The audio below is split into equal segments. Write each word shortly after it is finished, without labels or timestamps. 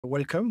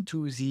Welcome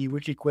to the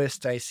weekly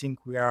quest. I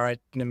think we are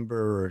at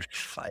number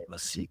 5 or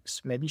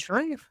 6, maybe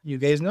 5. You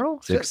guys know?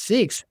 Six.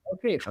 6.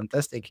 Okay,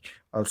 fantastic.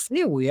 Well,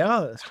 here we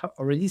are,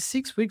 already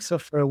 6 weeks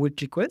of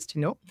weekly quest.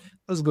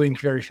 It's going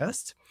very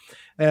fast.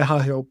 I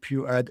hope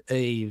you had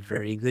a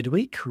very good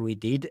week. We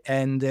did.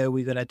 And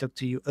we're going to talk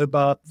to you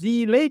about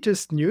the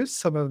latest news,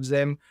 some of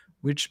them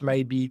which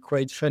might be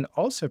quite fun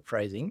or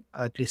surprising.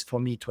 At least for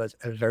me, it was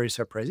very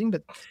surprising.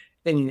 But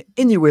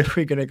anyway,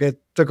 we're going to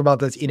talk about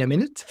that in a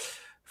minute.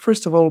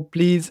 First of all,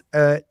 please,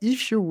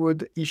 if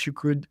you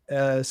could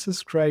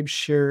subscribe,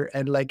 share,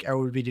 and like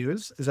our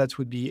videos, that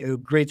would be a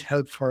great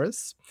help for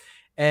us.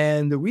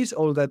 And with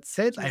all that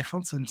said, I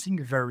found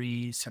something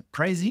very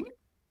surprising,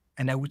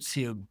 and I would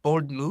say a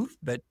bold move,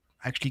 but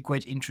actually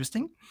quite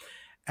interesting.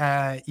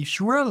 If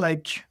you were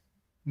like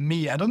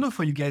me, I don't know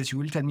for you guys, you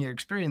will tell me your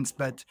experience,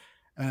 but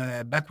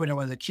back when I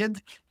was a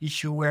kid,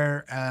 if you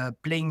were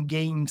playing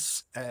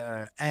games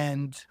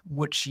and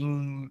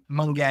watching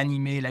manga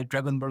anime like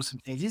Dragon Ball,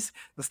 something like this,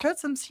 that's not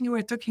something you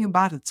were talking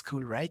about at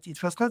school, right?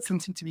 It was not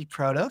something to be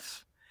proud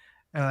of.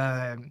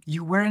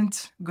 You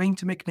weren't going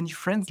to make many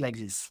friends like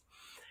this.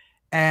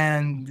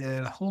 And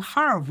how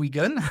far have we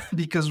gone?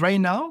 Because right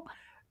now,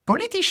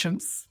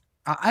 politicians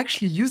are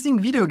actually using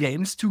video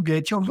games to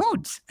get your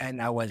votes.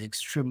 And I was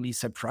extremely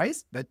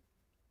surprised, but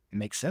it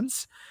makes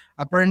sense.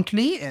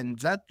 Apparently, and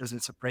that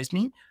doesn't surprise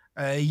me,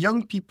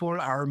 young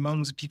people are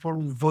among the people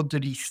who vote the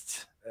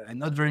least.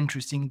 Not very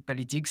interesting in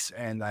politics,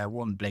 and I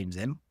won't blame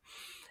them.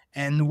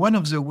 And one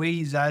of the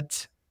ways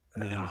that,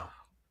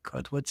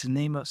 God, what's the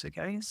name of the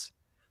guys?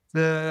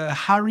 The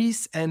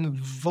Harris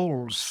and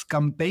Walz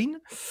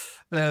campaign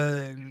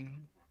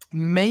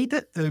made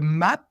a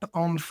map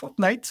on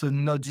Fortnite. So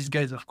not these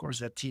guys, of course,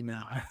 that team.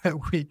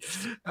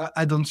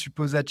 I don't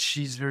suppose that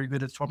she's very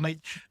good at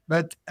Fortnite,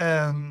 but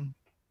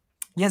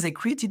yes, they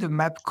created a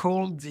map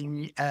called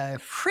the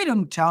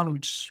Freedom Town,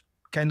 which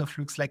kind of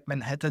looks like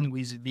Manhattan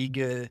with a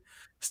big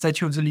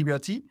Statue of the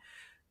Liberty,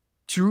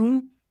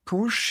 to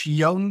push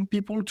young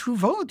people to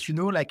vote.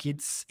 Like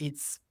it's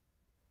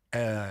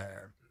a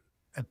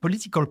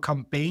political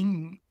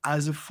campaign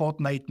as a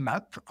Fortnite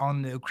map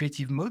on a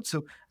creative mode.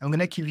 So I'm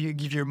gonna give you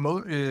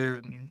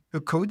a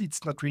code.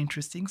 It's not really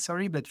interesting,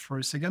 sorry, but for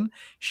a second,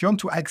 if you want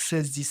to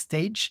access this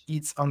stage,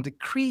 it's on the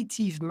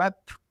creative map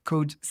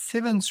code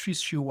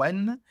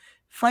 7331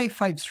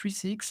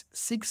 5536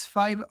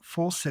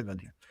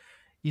 6547.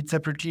 It's a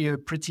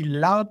pretty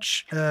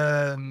large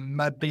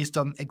map based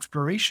on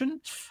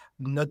exploration.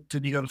 Not too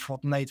big on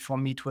Fortnite. For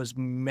me, it was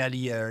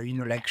merely,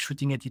 like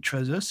shooting at each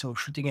other. So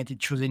shooting at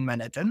each other in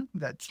Manhattan.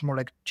 That's more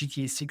like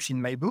GTA 6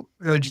 in my book.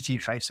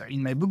 GTA 5, sorry,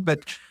 in my book,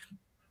 but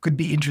could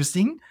be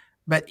interesting.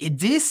 But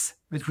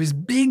but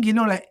with big,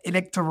 like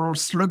electoral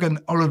slogan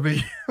all over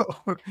you.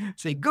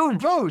 Say, go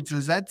vote. So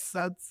that's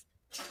that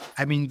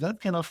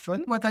kind of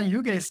fun. What are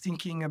you guys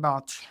thinking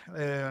about?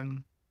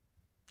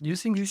 Do you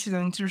think this is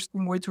an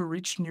interesting way to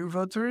reach new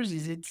voters?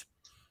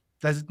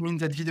 Does it mean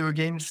that video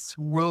games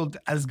world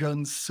has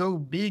gone so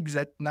big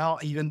that now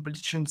even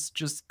politicians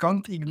just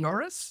can't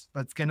ignore us?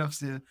 That's kind of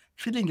the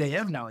feeling I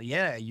have now.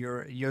 Yeah,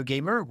 you're a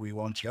gamer. We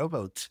want your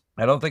vote.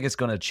 I don't think it's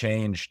going to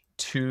change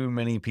too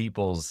many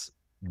people's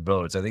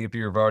votes. I think if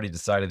you've already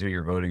decided who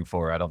you're voting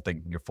for, I don't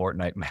think your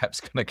Fortnite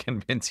map's going to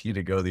convince you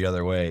to go the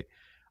other way.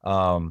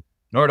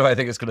 Nor do I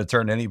think it's going to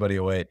turn anybody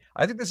away.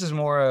 I think this is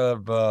more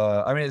of,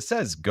 it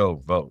says go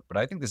vote, but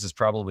I think this is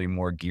probably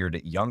more geared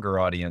at younger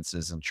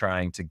audiences and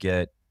trying to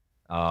get,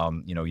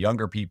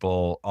 younger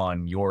people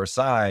on your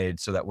side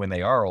so that when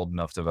they are old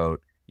enough to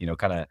vote,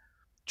 kind of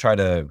try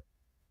to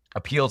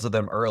appeal to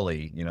them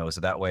early,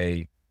 so that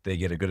way they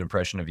get a good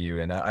impression of you.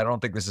 And I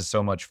don't think this is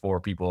so much for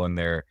people in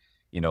their,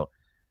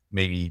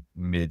 maybe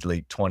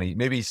late 20s,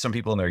 maybe some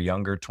people in their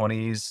younger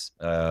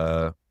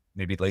 20s,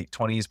 maybe late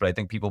 20s, but I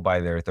think people by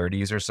their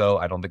 30s or so,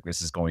 I don't think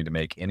this is going to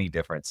make any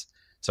difference.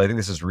 So I think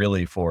this is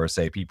really for,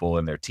 say, people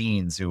in their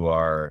teens who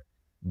are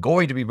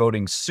going to be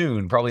voting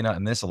soon, probably not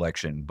in this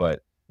election,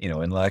 but, in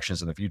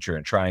elections in the future,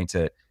 and trying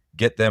to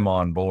get them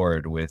on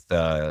board with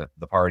the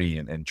party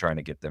and trying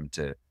to get them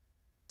to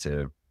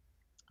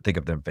think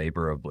of them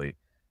favorably.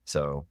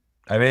 So,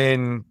 you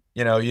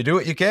do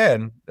what you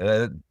can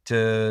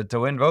to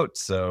win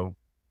votes. So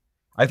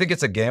I think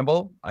it's a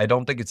gamble. I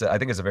think it's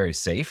a very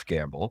safe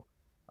gamble.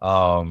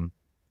 In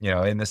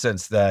the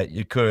sense that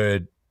you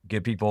could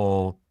get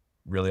people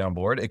really on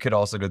board. It could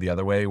also go the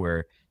other way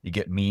where you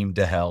get memed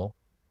to hell,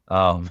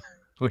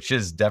 which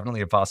is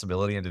definitely a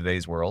possibility in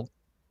today's world.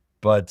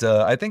 But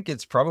I think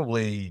it's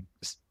probably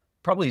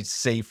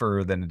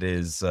safer than it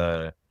is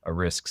a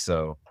risk.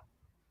 So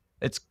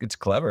it's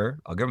clever.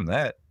 I'll give them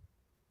that.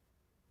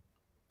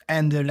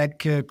 And like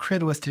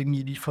Cred was telling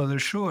me before the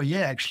show,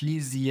 yeah, actually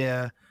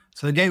the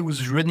guy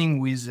who's running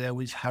with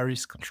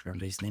Harris, can't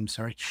remember his name,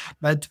 sorry,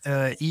 but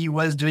he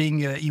was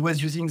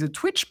using the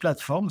Twitch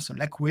platform, so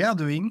like we are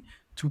doing,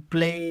 to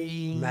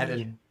play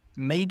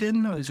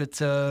Madden, or is it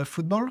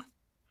football?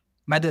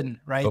 Madden,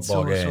 right?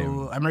 Football game.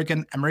 So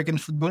American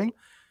football,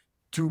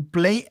 to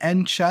play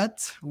and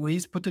chat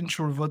with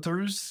potential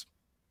voters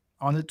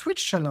on a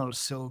Twitch channel.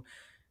 So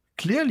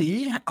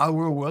Clearly,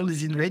 our world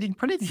is invading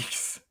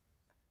politics.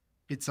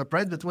 It's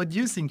surprised, but what do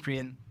you think,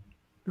 Rian?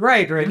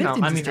 Right, You right. lived No,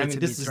 in I the mean, States a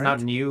this bit, is not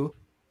right? new.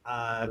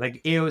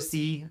 Like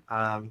AOC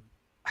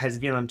has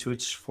been on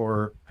Twitch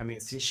for, I mean,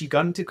 since she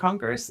got into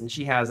Congress, and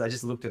she has. I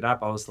just looked it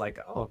up. I was like,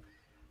 oh,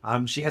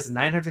 she has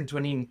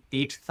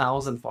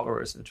 928,000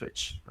 followers on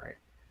Twitch, right?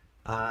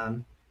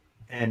 Um,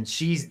 and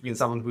she's been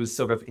someone who's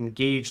sort of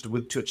engaged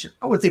with Twitch.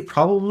 I would say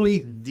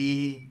probably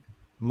the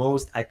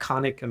most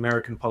iconic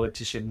American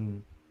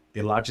politician,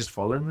 the largest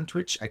following on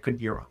Twitch. I could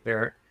be wrong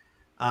there.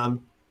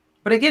 Um,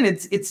 but again,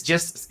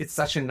 it's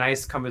such a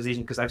nice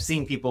conversation because I've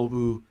seen people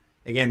who,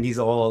 again, these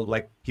are all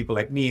like people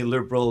like me,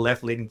 liberal,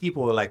 left-leaning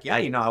people who are like, yeah,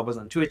 you know, I was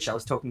on Twitch, I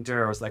was talking to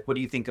her, I was like, what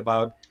do you think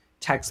about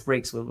tax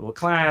breaks with middle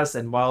class?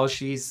 And while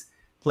she's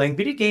playing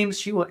video games,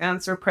 she will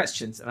answer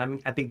questions.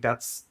 And I think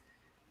that's,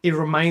 it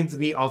reminds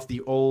me of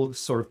the old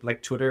sort of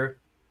like Twitter.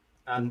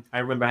 I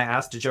remember I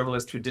asked a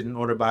journalist who did an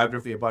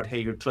autobiography about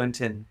Hillary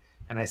Clinton,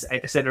 and I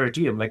said to her,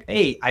 I'm like,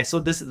 hey, I saw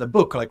this in the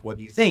book. Like, what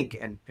do you think?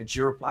 And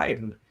she replied,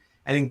 and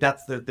I think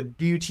that's the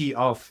beauty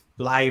of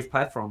live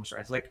platforms,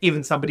 right? It's like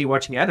even somebody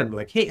watching Adam,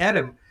 like, hey,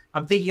 Adam,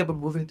 I'm thinking about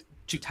moving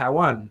to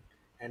Taiwan,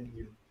 and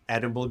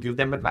Adam will give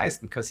them advice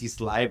because he's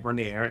live on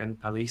the air, and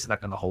at least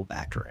not going to hold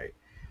back, right?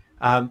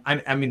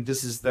 I mean,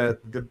 this is the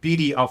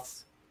beauty of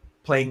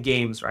playing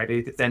games, right?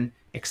 It's then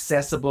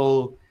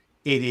accessible.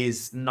 It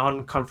is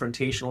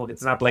non-confrontational.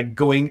 It's not like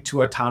going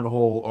to a town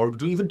hall or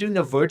even doing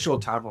a virtual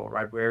town hall,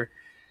 right? Where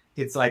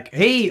it's like,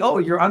 hey, oh,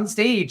 you're on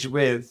stage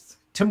with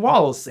Tim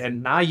Walz,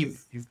 and now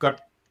you've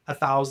got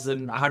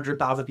 1,000,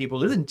 100,000 people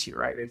listening to you,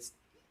 right? It's,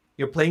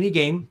 you're playing a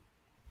game,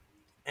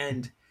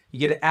 and you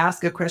get to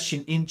ask a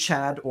question in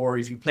chat, or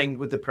if you're playing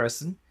with the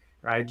person,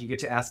 right, you get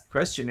to ask a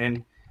question,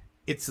 and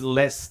it's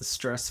less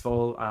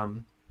stressful.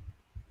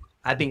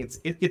 I think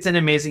it's an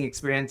amazing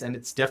experience, and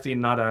it's definitely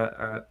not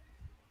a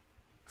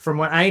from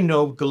what I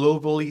know,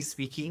 globally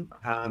speaking,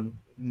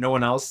 no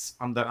one else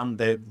on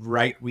the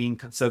right wing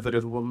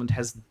conservative movement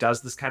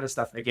does this kind of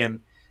stuff. Again,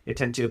 they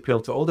tend to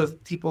appeal to older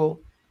people,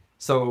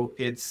 so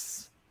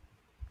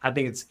I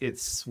think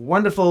it's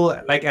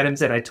wonderful. Like Adam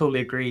said, I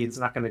totally agree. It's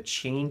not going to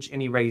change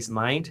anybody's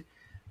mind.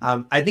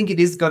 I think it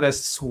is going to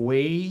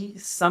sway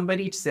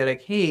somebody to say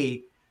like,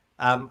 hey,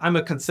 I'm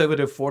a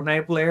conservative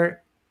Fortnite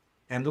player,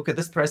 and look at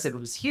this person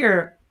who's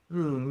here.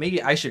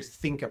 Maybe I should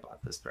think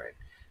about this, right?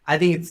 I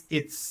think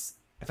it's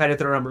if I had to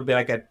throw a number, it'd be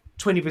like at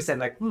 20%,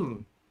 like,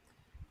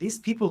 these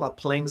people are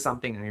playing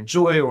something I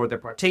enjoy, or they're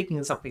partaking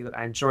in something that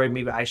I enjoy.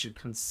 Maybe I should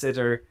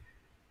consider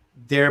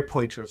their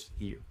point of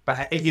view.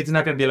 But it's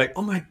not going to be like,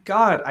 oh my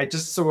God, I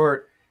just saw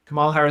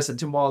Kamala Harris and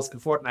Tim Walz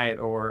in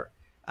Fortnite, or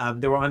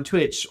they were on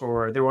Twitch,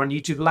 or they were on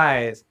YouTube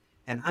Live,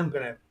 and I'm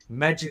going to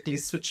magically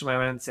switch my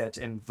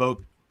mindset and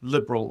vote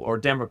liberal or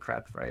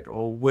Democrat, right?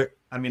 Or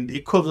I mean, the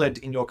equivalent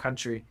in your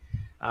country.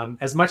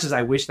 As much as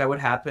I wish that would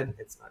happen,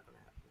 it's not going to happen.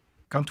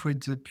 Can't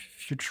wait the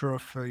future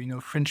of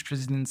French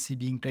presidency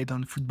being played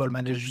on Football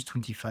Manager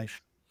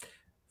 25.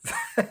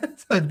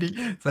 That's not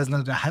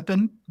going to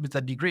happen, but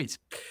that'd be great.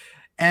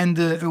 And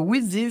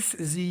with this,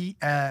 we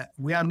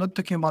are not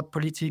talking about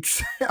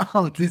politics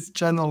on this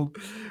channel.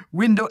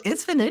 Window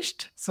is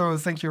finished, so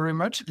thank you very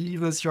much.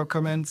 Leave us your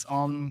comments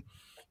on,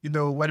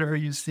 whatever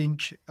you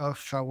think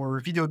of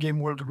our video game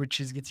world, which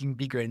is getting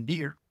bigger and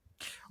bigger,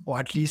 or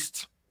at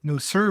least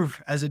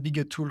serve as a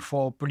bigger tool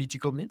for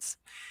political needs.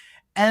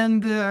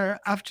 And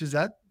after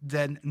that,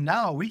 then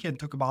now we can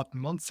talk about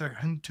Monster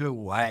Hunter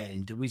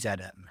Wild with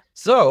Adam.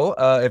 So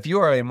if you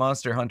are a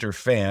Monster Hunter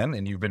fan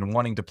and you've been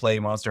wanting to play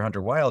Monster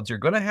Hunter Wilds, you're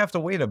going to have to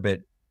wait a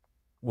bit,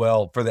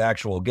 for the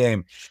actual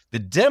game. The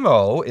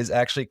demo is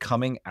actually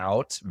coming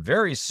out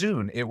very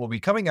soon. It will be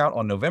coming out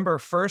on November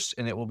 1st,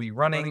 and it will be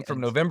running from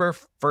November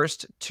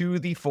 1st to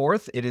the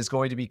 4th. It is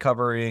going to be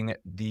covering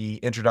the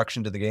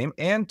introduction to the game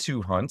and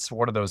 2 hunts.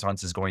 One of those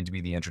hunts is going to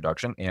be the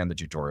introduction and the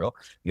tutorial.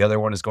 The other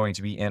one is going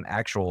to be an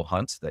actual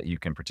hunt that you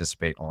can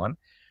participate on.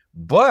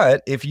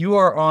 But if you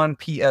are on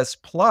PS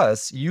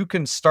Plus, you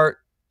can start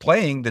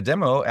playing the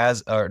demo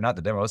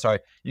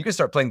you can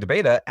start playing the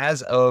beta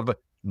as of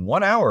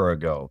 1 hour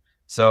ago.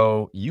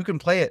 So you can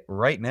play it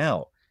right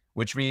now,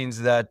 which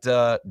means that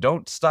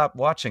don't stop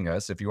watching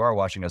us if you are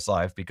watching us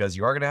live, because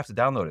you are going to have to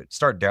download it.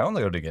 Start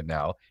downloading it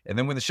now, and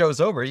then when the show's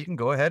over, you can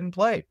go ahead and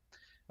play,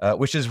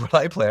 which is what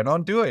I plan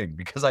on doing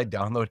because I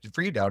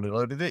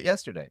downloaded it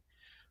yesterday.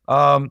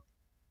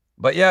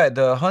 But yeah,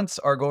 the hunts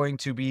are going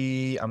to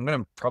be, I'm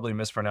going to probably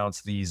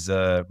mispronounce these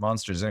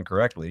monsters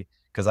incorrectly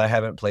because I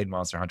haven't played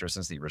Monster Hunter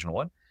since the original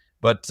one.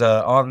 But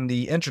on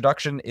the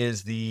introduction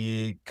is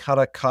the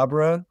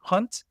Catacabra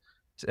hunt,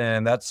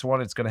 and that's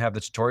one. It's going to have the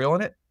tutorial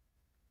in it.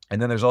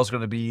 And then there's also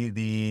going to be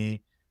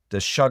the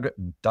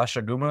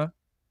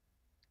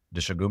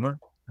𝙎𝙪𝙥𝙦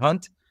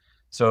hunt.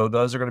 So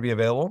those are going to be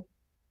available.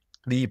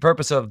 The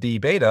purpose of the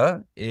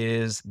beta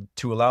is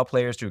to allow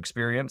players to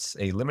experience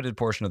a limited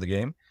portion of the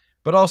game,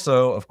 but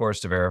also, of course,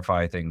 to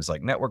verify things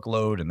like network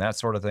load and that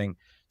sort of thing.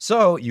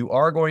 So you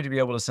are going to be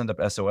able to send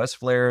up SOS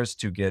flares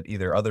to get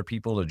either other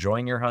people to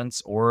join your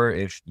hunts, or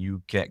if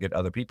you can't get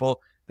other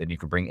people, then you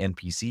can bring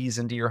NPCs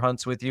into your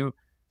hunts with you.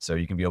 So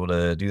you can be able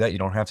to do that. You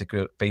don't have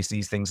to face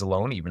these things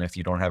alone. Even if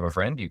you don't have a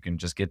friend, you can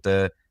just get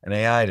an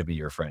AI to be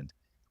your friend,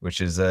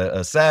 which is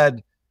a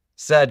sad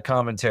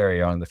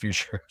commentary on the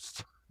future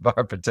of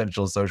our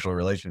potential social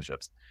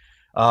relationships.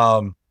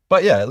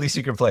 But yeah, at least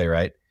you can play,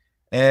 right?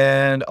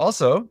 And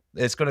also,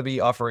 it's going to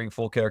be offering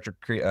full character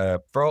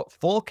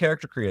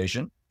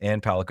creation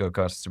and palette code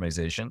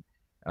customization.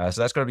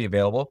 So that's going to be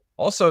available.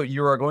 Also,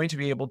 you are going to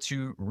be able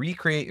to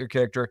recreate your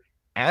character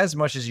as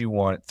much as you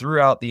want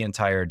throughout the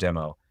entire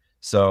demo.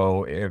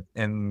 So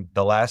in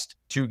the last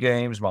 2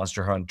 games,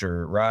 Monster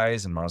Hunter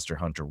Rise and Monster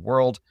Hunter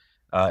World,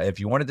 if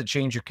you wanted to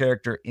change your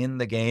character in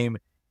the game,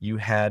 you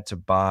had to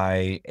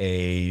buy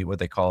what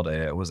they called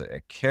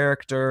a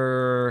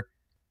character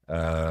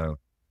edit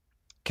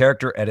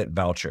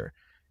voucher.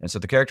 And so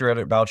the character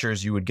edit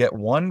vouchers, you would get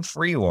one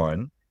free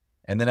one,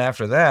 and then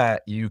after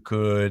that, you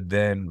could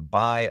then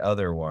buy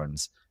other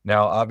ones.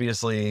 Now,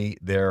 obviously,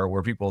 there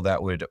were people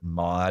that would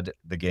mod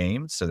the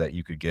game so that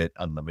you could get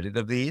unlimited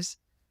of these,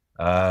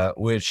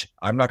 which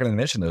I'm not going to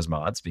mention those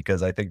mods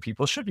because I think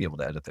people should be able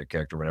to edit their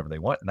character whenever they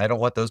want. And I don't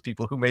want those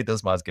people who made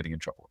those mods getting in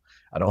trouble.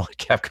 I don't want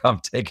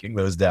Capcom taking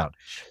those down.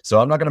 So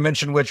I'm not going to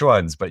mention which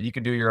ones, but you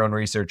can do your own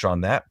research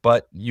on that.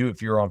 But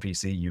if you're on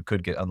PC, you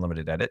could get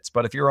unlimited edits.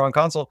 But if you're on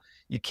console,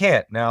 you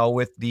can't. Now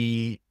with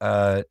the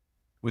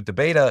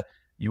beta,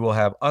 you will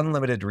have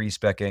unlimited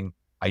respecking.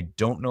 I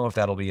don't know if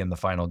that'll be in the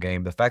final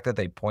game. The fact that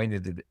they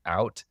pointed it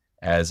out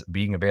as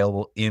being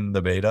available in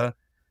the beta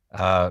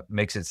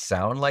makes it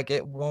sound like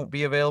it won't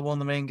be available in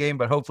the main game,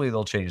 but hopefully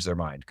they'll change their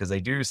mind, because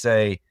they do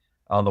say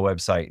on the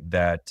website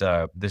that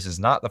this is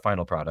not the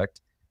final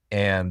product,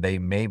 and they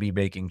may be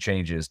making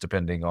changes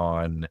depending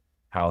on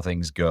how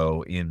things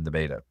go in the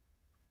beta.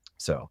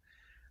 So,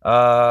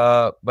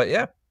 but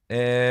yeah,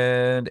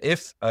 and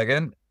if,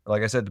 again,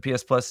 like I said, the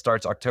PS Plus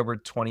starts October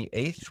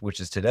 28th, which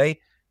is today,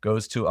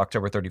 goes to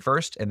October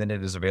 31st, and then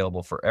it is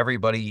available for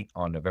everybody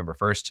on November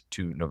 1st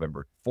to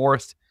November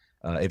 4th.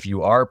 If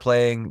you are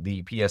playing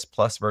the PS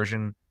Plus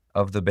version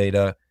of the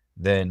beta,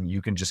 then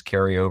you can just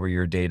carry over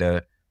your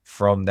data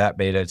from that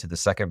beta to the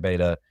second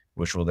beta,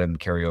 which will then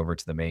carry over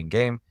to the main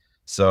game.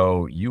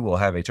 So you will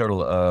have a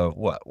total of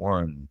what?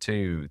 1,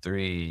 2,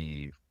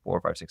 3,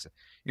 4, 5, 6.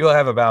 You'll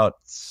have about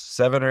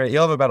 7 or 8.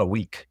 You'll have about a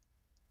week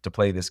to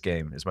play this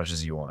game as much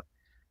as you want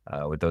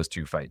with those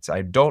 2 fights.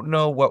 I don't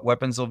know what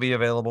weapons will be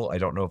available. I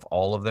don't know if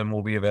all of them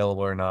will be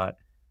available or not.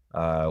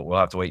 We'll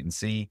have to wait and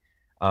see.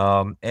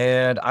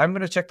 And I'm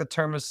going to check the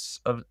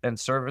terms of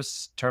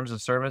service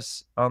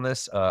on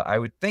this. I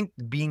would think,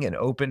 being an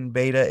open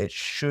beta, it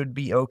should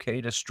be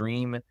okay to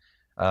stream,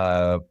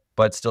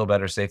 but still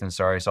better safe than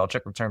sorry. So I'll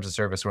check the terms of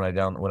service when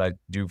I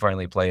do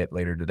finally play it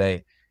later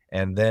today.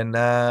 And then,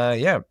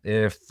 yeah,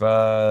 if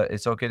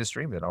it's okay to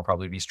stream, then I'll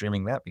probably be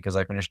streaming that, because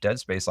I finished Dead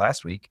Space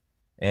last week.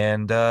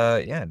 And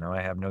yeah, now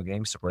I have no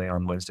games to play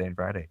on Wednesday and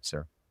Friday.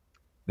 So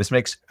this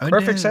makes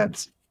perfect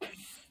sense.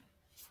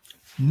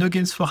 No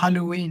games for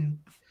Halloween.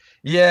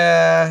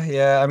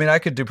 Yeah. I mean, I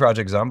could do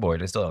Project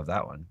Zomboid. I still have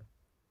that one.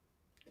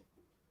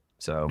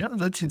 So yeah,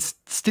 it's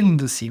still in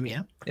the theme,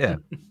 yeah. Yeah.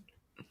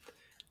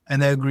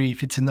 And I agree.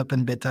 If it's an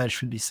open beta, it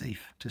should be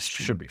safe to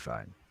stream. Should be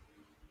fine.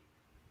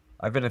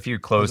 I've been a few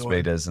closed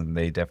betas, and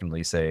they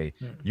definitely say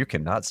you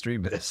cannot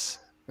stream this.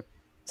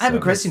 I have a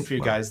question for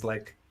you guys.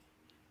 Like,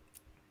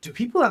 do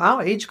people in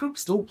our age group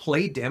still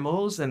play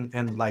demos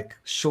and like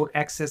short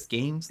access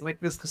games like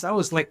this? Because I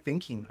was like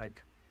thinking,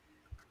 like,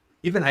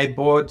 even I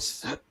bought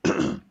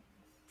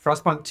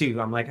Frostpunk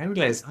 2. I'm like, I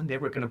realized I'm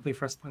never gonna play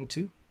Frostpunk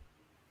 2.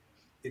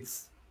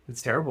 It's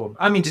terrible.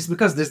 I mean, just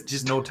because there's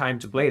just no time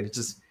to play it. It's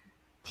just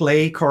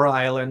play Coral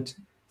Island,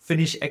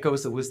 finish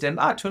Echoes of Wisdom.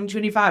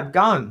 2025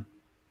 gone.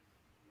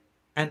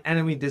 And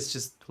I mean, this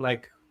just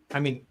like, I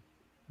mean,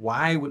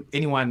 why would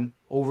anyone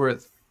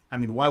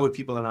why would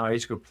people in our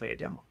age group play a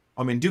demo?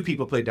 I mean, do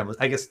people play demos?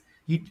 I guess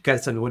you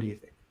guys tell me, what do you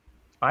think?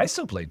 I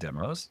still play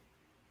demos.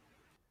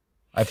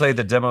 I played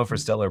the demo for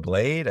Stellar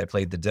Blade. I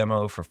played the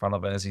demo for Final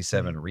Fantasy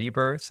VII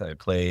Rebirth. I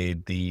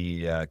played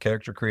the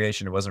character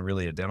creation. It wasn't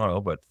really a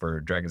demo, but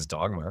for Dragon's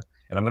Dogma.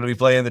 And I'm going to be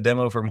playing the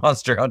demo for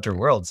Monster Hunter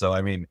World. So,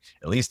 I mean,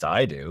 at least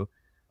I do.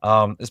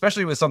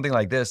 Especially with something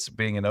like this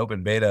being an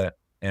open beta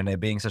and it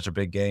being such a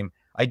big game.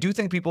 I do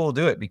think people will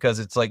do it, because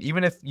it's like,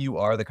 even if you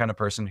are the kind of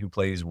person who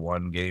plays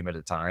one game at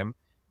a time,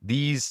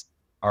 these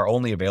are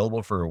only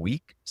available for a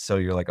week. So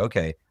you're like,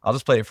 okay, I'll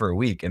just play it for a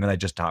week, and then I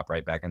just hop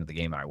right back into the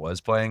game I was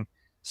playing.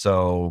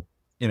 So,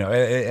 you know,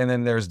 and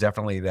then there's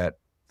definitely that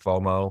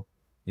FOMO,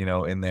 you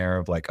know, in there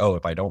of like, oh,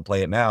 if I don't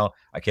play it now,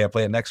 I can't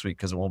play it next week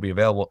because it won't be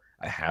available.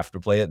 I have to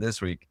play it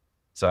this week.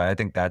 So I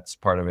think that's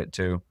part of it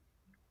too.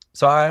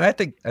 So I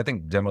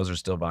think demos are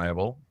still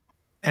viable.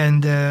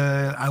 And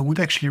I would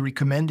actually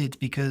recommend it,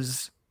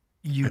 because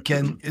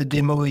a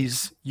demo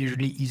is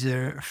usually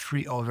either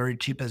free or very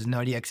cheap as an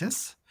early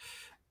access.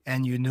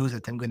 And you know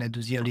that I'm going to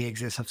do the early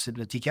access of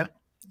Subnautica,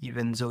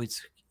 even though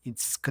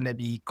it's going to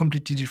be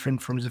completely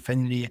different from the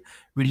finally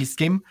released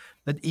game.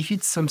 But if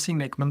it's something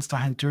like Monster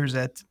Hunter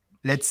that,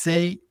 let's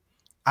say,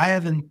 I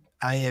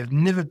have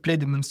never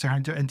played the Monster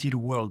Hunter until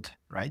World,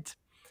 right?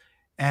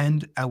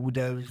 And I would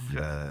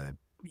have,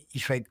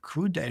 if I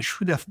could, I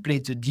should have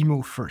played the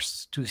demo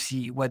first to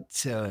see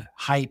what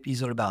hype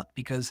is all about,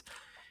 because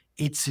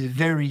it's a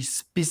very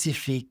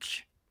specific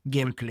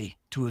gameplay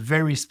to a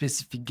very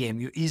specific game.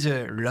 You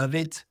either love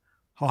it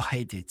or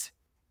hate it,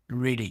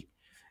 really.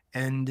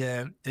 And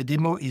the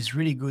demo is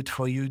really good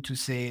for you to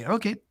say,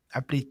 okay,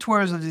 I played 2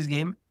 hours of this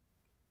game.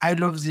 I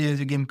love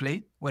the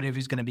gameplay, whatever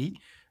it's going to be.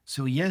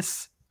 So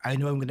yes, I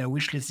know I'm going to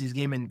wishlist this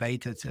game and buy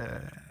it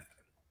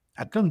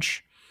at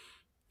launch.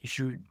 If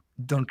you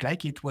don't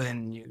like it, well,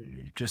 then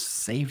you just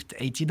saved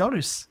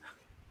 $80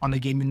 on a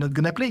game you're not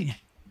going to play.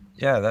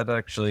 Yeah, that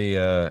actually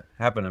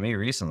happened to me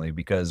recently,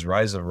 because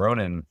Rise of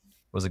Ronin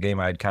was a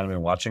game I'd kind of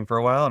been watching for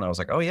a while, and I was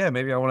like, oh yeah,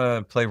 maybe I want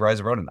to play Rise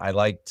of Ronin. I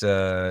liked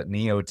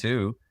Neo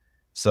 2,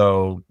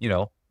 so, you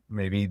know,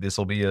 maybe this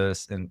will be a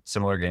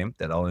similar game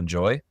that I'll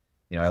enjoy.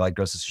 You know, I like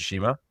Ghost of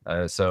Tsushima,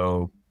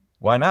 so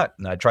why not?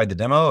 And I tried the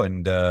demo,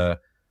 and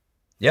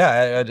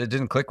yeah, it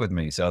didn't click with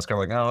me. So I was kind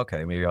of like, oh,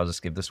 okay, maybe I'll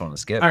just give this one a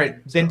skip. All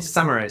right, then to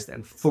summarize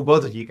then, for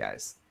both of you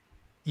guys,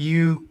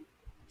 you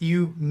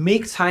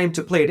make time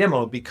to play a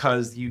demo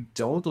because you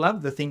don't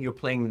love the thing you're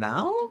playing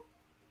now?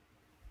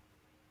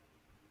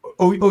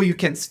 Or you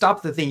can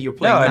stop the thing you're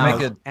playing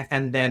now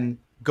and then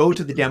go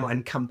to the demo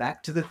and come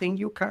back to the thing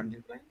you're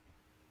currently playing?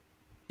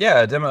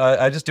 Yeah, a demo.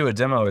 I just do a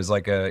demo as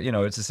like a, you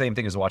know, it's the same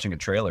thing as watching a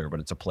trailer, but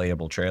it's a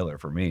playable trailer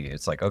for me.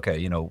 It's like, okay,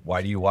 you know,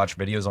 why do you watch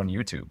videos on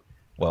YouTube?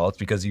 Well, it's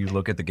because you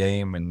look at the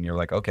game and you're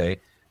like, okay,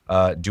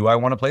 do I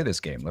want to play this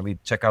game? Let me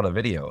check out a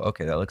video.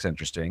 Okay, that looks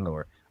interesting.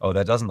 Or, oh,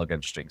 that doesn't look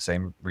interesting.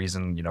 Same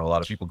reason, you know, a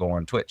lot of people go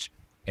on Twitch.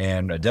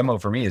 And a demo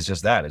for me is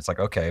just that. It's like,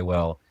 okay,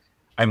 well,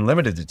 I'm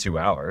limited to 2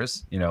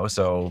 hours, you know,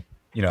 so,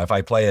 you know, if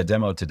I play a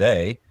demo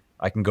today,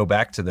 I can go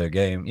back to the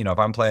game. You know, if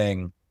I'm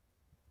playing,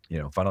 you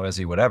know, Final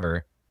Fantasy,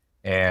 whatever,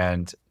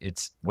 and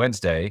it's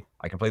Wednesday,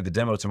 I can play the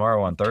demo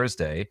tomorrow on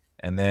Thursday,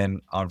 and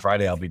then on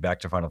Friday I'll be back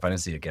to Final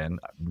Fantasy again.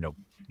 You know,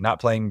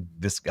 not playing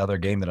this other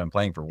game that I'm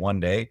playing for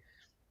one day.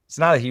 It's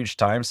not a huge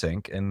time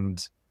sink,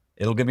 and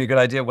it'll give me a good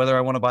idea whether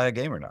I want to buy a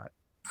game or not.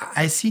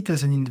 I see it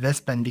as an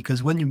investment,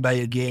 because when you buy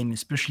a game,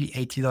 especially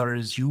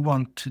 $80, you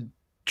want to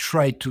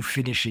try to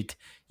finish it,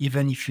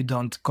 even if you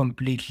don't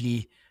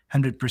completely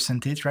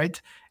 100% it,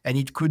 right? And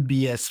it could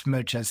be as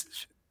much as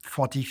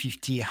 40,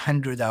 50,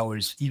 100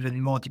 hours,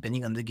 even more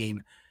depending on the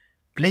game.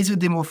 Play the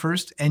demo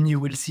first, and you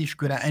will see if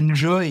you're going to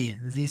enjoy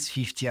these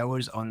 50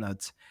 hours or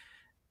not.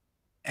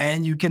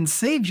 And you can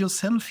save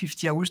yourself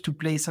 50 hours to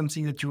play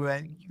something that you're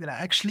going to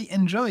actually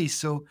enjoy.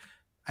 So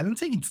I don't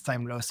think it's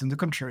time lost. On the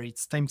contrary,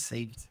 it's time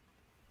saved.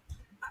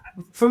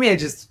 For me, I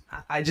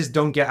just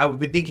don't get. I've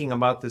been thinking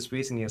about this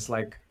recently. It's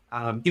like,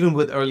 even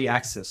with early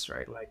access,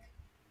 right? Like,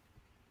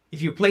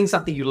 if you're playing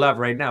something you love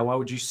right now, why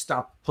would you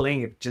stop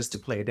playing it just to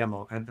play a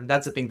demo? And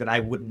that's the thing that I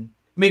wouldn't.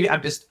 Maybe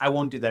I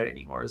won't do that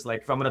anymore. It's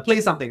like, if I'm gonna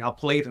play something, I'll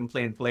play it and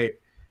play and play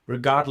it,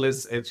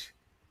 regardless if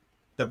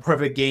the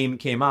perfect game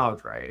came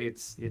out, right?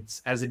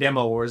 It's as a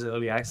demo or as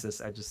early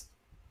access.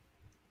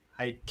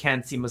 I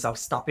can't see myself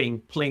stopping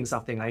playing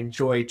something I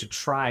enjoy to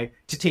try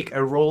to take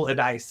a roll of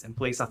dice and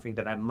play something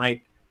that I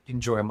might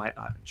enjoy or might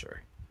not enjoy.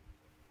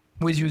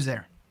 With you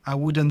there. I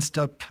wouldn't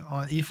stop.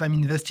 If I'm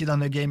invested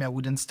on a game, I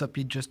wouldn't stop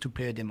it just to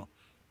play a demo.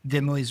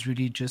 Demo is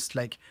really just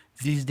like,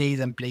 these days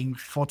I'm playing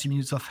 40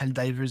 minutes of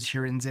Helldivers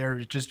here and there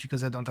just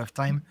because I don't have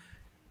time.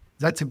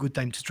 That's a good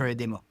time to try a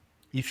demo.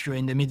 If you're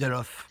in the middle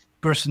of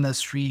Persona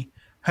 3,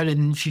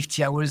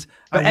 150 hours,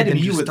 but Adam,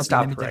 you would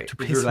stop, right?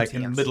 If you're like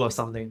in the middle of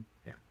something.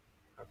 Yeah.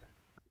 Okay.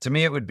 To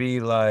me, it would be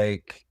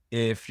like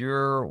if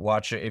you're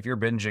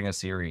binging a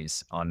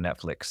series on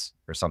Netflix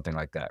or something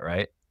like that,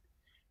 right?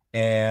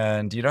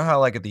 And you know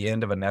how like at the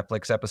end of a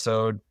Netflix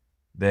episode,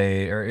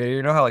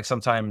 you know how like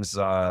sometimes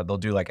they'll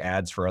do like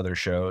ads for other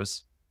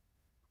shows.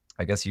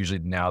 I guess usually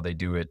now they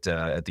do it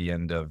at the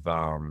end of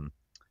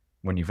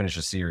when you finish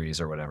a series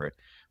or whatever.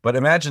 But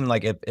imagine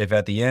like if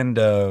at the end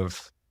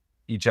of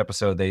each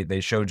episode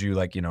they showed you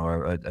like, you know,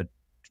 a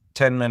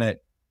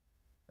 10-minute,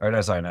 or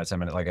no, sorry, not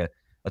 10-minute, like a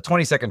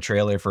 20-second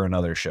trailer for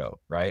another show,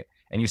 right?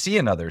 And you see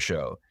another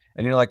show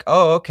and you're like,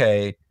 oh,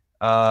 okay,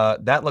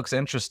 that looks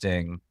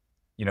interesting.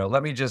 You know,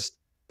 let me just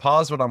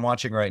pause what I'm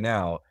watching right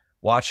now,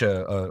 watch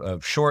a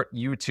short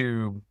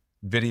YouTube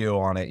video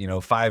on it, you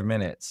know, 5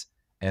 minutes,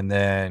 and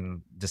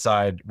then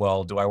decide,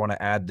 well, do I want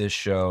to add this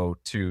show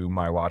to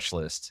my watch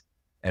list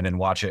and then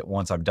watch it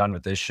once I'm done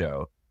with this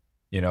show?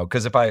 You know,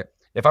 because if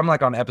I'm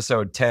like on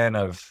episode 10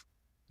 of,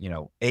 you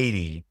know,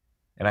 80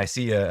 and I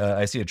see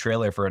a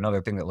trailer for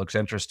another thing that looks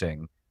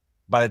interesting,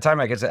 by the time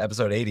I get to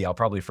episode 80, I'll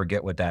probably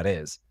forget what that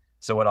is.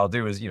 So what I'll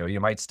do is, you know, you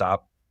might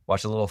stop,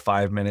 watch a little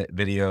 5-minute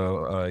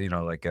video, you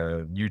know, like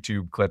a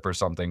YouTube clip or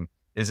something.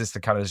 Is this the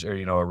kind of,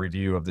 you know, a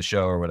review of the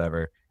show or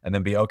whatever? And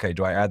then be, okay,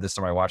 do I add this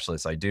to my watch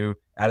list? I do.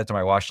 Add it to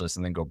my watch list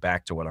and then go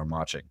back to what I'm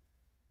watching.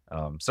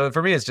 So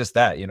for me, it's just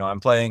that, you know, I'm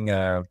playing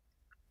a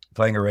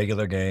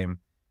regular game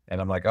and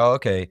I'm like, oh,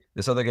 okay,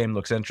 this other game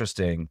looks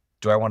interesting.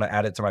 Do I want to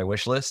add it to my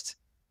wish list?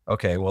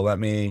 Okay, well, let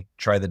me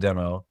try the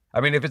demo.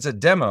 I mean, if it's a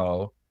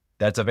demo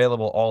that's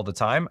available all the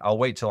time, I'll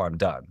wait till I'm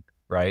done,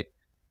 right?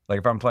 Like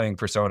if I'm playing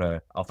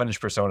Persona, I'll finish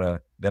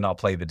Persona, then I'll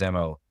play the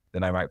demo,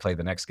 then I might play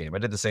the next game. I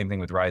did the same thing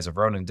with Rise of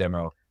Ronin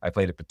demo. I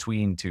played it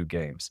between 2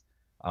 games.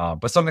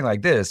 But something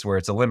like this, where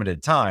it's a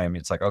limited time,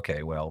 it's like,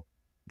 okay, well,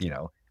 you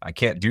know, I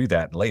can't do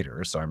that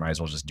later, so I might as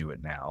well just do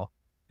it now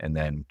and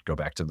then go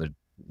back to the,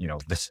 you know,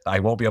 this. I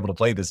won't be able to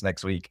play this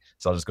next week,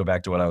 so I'll just go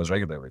back to what I was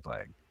regularly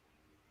playing.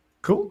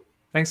 Cool.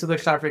 Thanks for the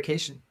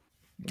clarification.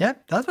 Yeah,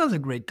 that was a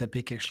great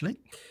topic, actually.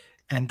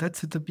 And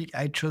that's the topic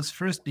I chose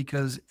first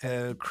because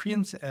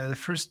Korean's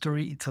first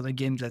story, it's on a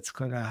game that's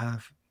going to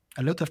have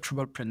a lot of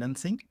trouble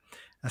pronouncing.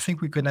 I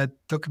think we're going to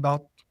talk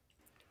about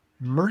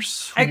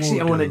Mirthwood.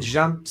 Actually, I want to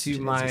jump to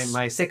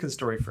my second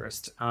story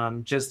first,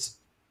 just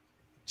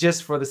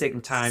for the sake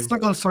of time.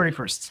 Second story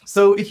first.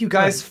 So if you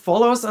guys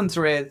follow us on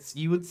Threads,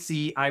 you would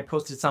see I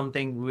posted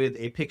something with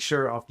a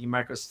picture of the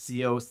Microsoft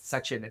CEO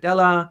Satya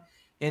Nadella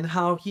and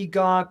how he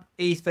got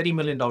a $30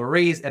 million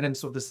raise. And then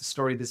so this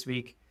story this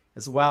week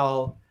as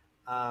well.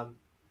 Got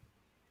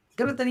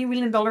a $30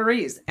 million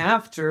raise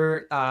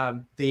after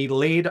they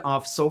laid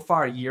off so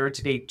far year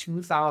to date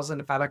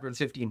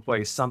 2,550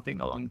 employees,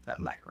 something along that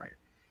line, right?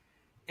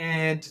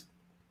 And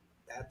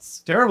that's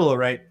terrible,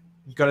 right?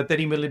 You got a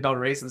 $30 million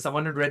raise, and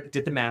someone on Reddit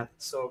did the math.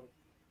 So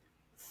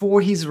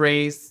for his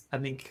raise, I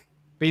think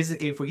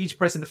basically for each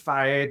person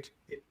fired,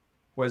 it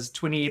was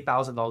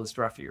 $28,000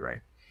 roughly,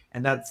 right?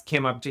 And that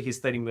came up to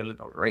his $30 million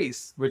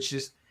raise, which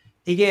is,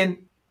 again,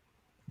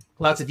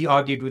 lots of you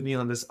argued with me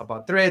on this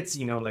about Threads,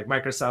 you know, like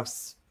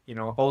Microsoft's, you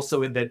know,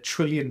 also in the $1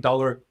 trillion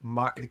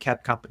market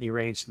cap company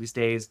range these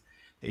days.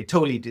 They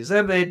totally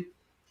deserve it.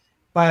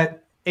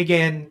 But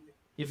again,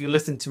 if you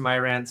listen to my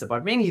rants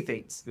about many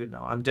things, you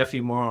know, I'm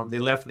definitely more on the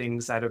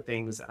left-wing side of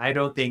things. I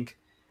don't think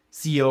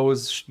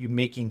CEOs should be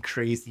making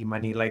crazy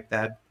money like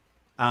that.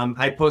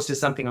 I posted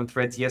something on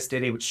Threads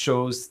yesterday which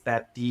shows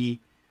that the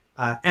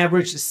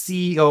average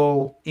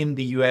CEO in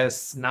the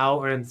US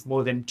now earns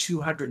more than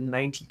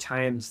 290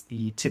 times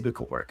the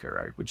typical worker,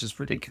 right? Which is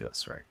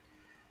ridiculous,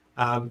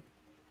 right?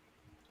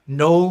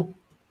 No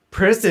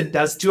person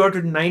does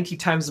 290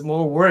 times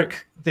more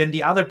work than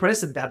the other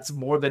person. That's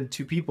more than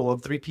 2 people or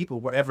 3 people,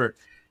 whatever.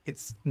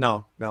 It's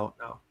no.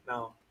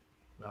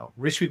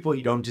 Rich people,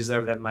 you don't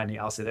deserve that money.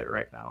 I'll say that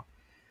right now.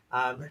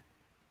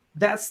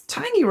 That's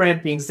tiny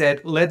rant being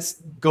said.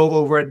 Let's go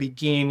over the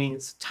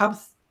gaming's top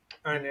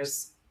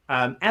earners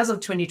as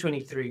of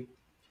 2023.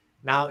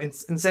 Now, in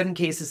certain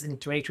cases in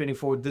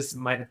 2024, this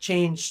might have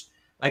changed.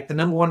 Like the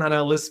number 1 on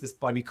our list is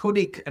Bobby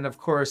Kotick, and of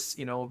course,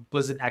 you know,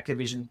 Blizzard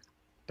Activision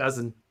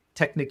doesn't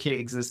technically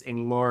exist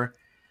anymore.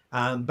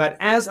 But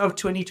as of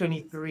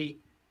 2023,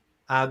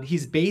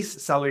 his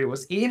base salary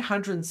was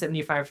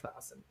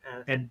 $875,000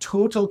 and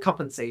total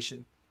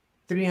compensation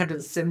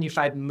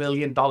 $375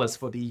 million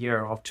for the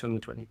year of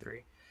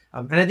 2023.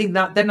 And I think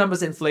that number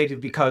is inflated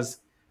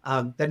because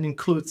that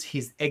includes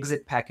his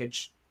exit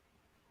package.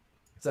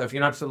 So if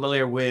you're not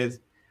familiar with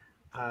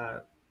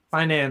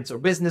finance or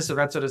business or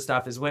that sort of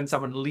stuff, is when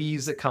someone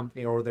leaves a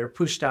company or they're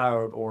pushed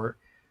out or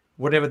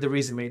whatever the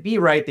reason may be,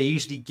 right? They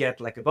usually get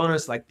like a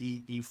bonus, like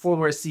the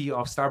former CEO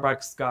of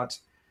Starbucks got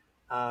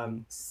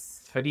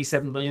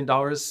 $37 million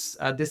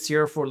this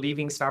year for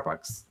leaving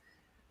Starbucks.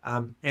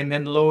 And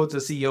then loads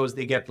of CEOs,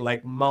 they get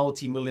like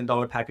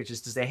multi-million-dollar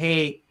packages to say,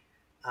 hey,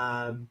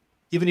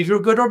 even if you're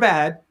good or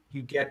bad,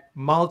 you get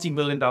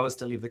multi-million-dollars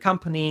to leave the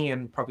company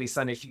and probably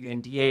sign a few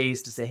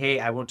NDAs to say, hey,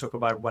 I won't talk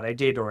about what I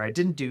did or I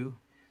didn't do.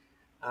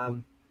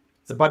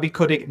 So Bobby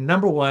Kotick,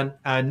 number 1.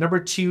 Number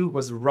 2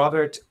 was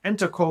Robert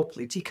Entrecol,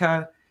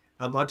 Playtika.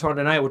 Anton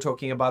and I were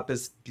talking about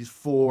this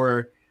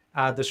before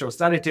the show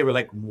started. They were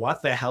like,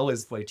 what the hell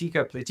is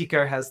Playtika?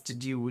 Playtika has to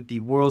do with the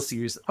World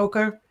Series of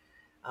Poker.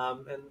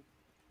 And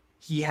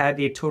he had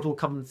a total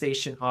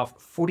compensation of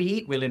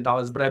 $48 million,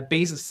 but a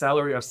base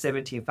salary of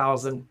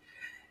 $17,000.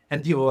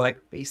 And people were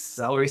like, base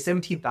salary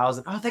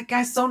 $17,000. Oh, that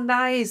guy's so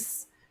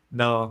nice.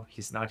 No,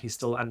 he's not. He's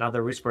still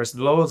another rich person.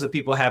 Loads of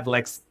people have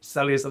like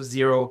salaries of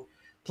 0.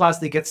 Plus,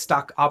 they get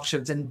stock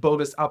options and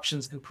bonus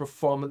options and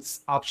performance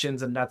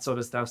options and that sort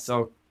of stuff.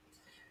 So,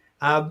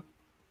 the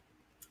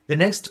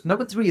next,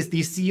 number 3 is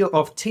the CEO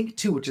of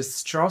Take-Two, which is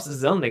Strauss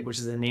Zelnick, which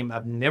is a name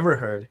I've never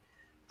heard.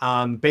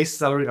 Base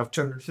salary of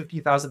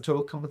 $250,000,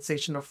 total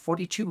compensation of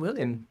 $42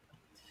 million.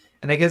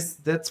 And I guess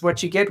that's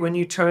what you get when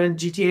you turn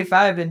GTA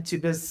 5 into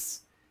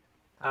this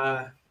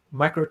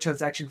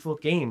microtransaction-full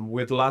game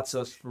with lots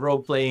of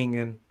role-playing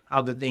and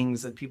other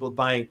things and people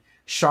buying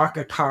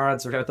Shark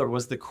cards, or I thought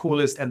was the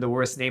coolest and the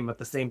worst name at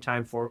the same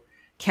time for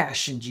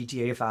cash in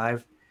GTA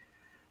 5.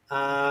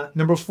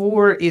 Number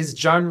 4 is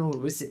John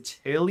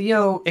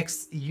Wisitelio,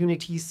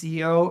 ex-Unity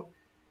CEO,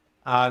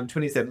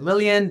 $27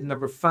 million.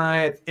 Number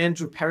 5,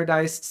 Andrew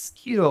Paradise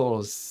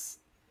Skills.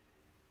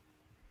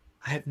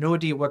 I have no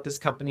idea what this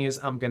company is.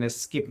 I'm going to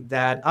skip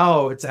that.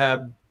 Oh, it's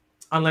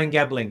online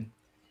gambling.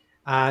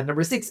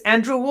 Number 6,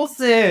 Andrew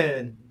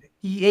Wilson,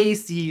 EA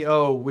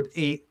CEO, with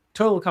a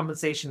total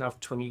compensation of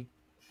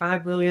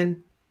 $25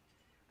 million.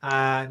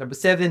 Number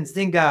 7,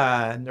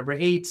 Zynga. Number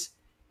 8,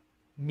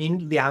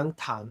 Min Liang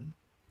Tan.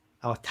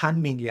 Oh,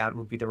 Tan Min Liang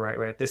would be the right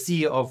word. The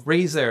CEO of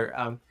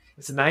Razer.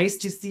 It's nice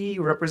to see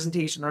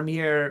representation on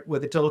here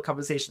with a total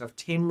compensation of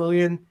 10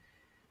 million.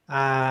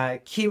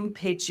 Kim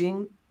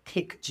Pei-Jing,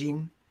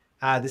 the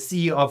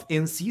CEO of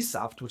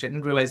NCSoft, which I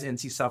didn't realize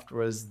NCSoft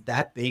was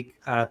that big,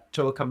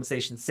 total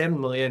compensation 7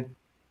 million.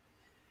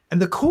 And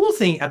the cool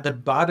thing at the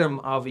bottom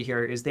over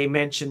here is they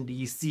mentioned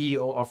the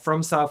CEO of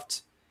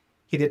FromSoft,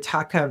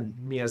 Hidetaka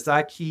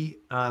Miyazaki,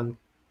 and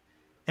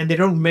they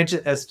don't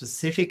mention a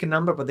specific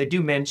number, but they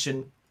do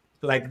mention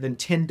like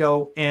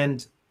Nintendo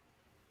and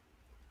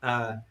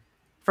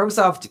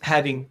FromSoft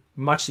having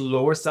much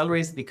lower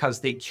salaries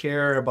because they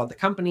care about the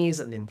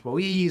companies and the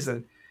employees,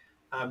 and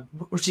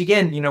which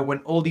again, you know, when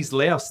all these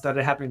layoffs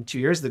started happening 2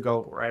 years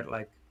ago, right?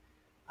 Like,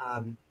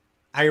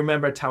 I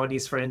remember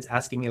Taiwanese friends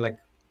asking me like,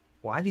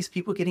 why are these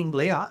people getting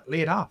laid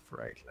off,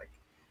 right?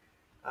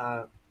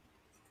 Like,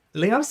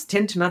 layoffs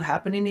tend to not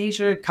happen in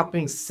Asia.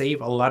 Companies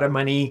save a lot of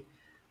money.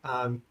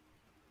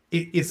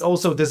 It's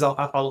also, there's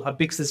a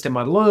big system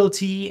on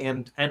loyalty,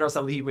 and I know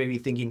some of you may be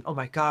thinking, oh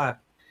my God,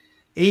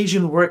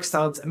 Asian work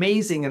sounds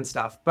amazing and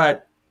stuff.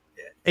 But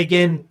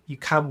again, you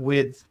come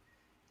with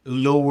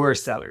lower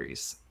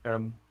salaries,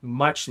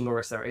 much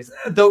lower salaries.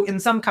 Though in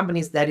some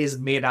companies that is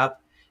made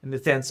up in the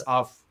sense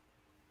of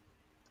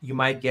you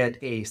might get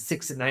a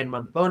 6 to 9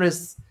 month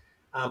bonus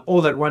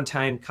all at one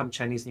time come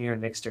Chinese New Year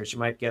next year. You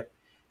might get,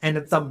 and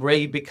in some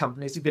very big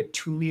companies, you get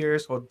 2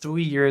 years or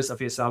 3 years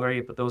of your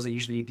salary, but those are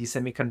usually the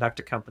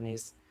semiconductor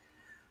companies.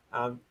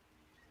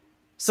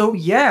 So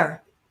yeah,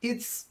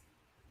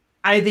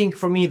 I think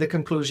for me, the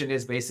conclusion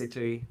is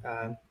basically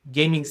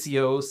gaming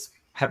CEOs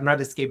have not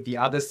escaped the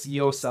other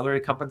CEO salary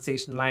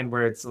compensation line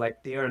where it's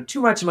like they earn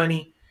too much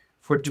money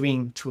for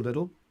doing too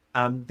little.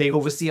 They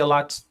oversee a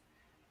lot,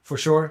 for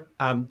sure.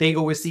 They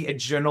oversee a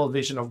general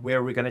vision of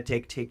where we're going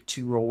to take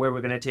Two, or where we're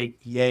going to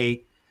take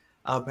EA.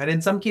 And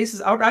in some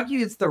cases, I would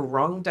argue it's the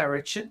wrong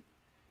direction.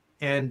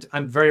 And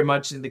I'm very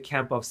much in the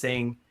camp of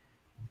saying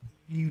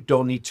you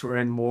don't need to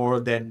earn more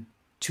than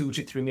 $2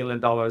 to $3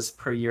 million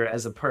per year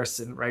as a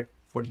person, right?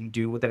 What do you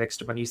do with that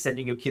extra money? You're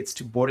sending your kids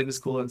to boarding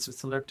school in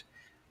Switzerland.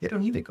 They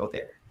don't need to go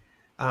there.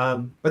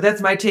 But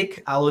that's my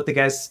take. I'll let the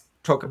guys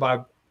talk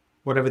about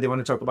whatever they want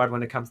to talk about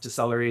when it comes to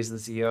salaries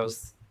and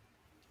CEOs.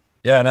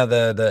 Yeah, no,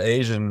 the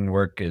Asian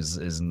work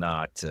is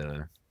not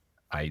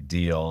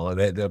ideal.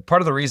 The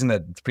part of the reason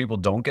that people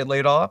don't get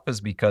laid off is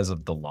because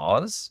of the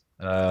laws.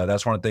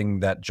 That's one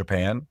thing that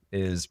Japan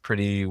is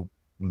pretty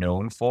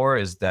known for,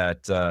 is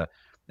that,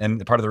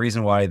 and part of the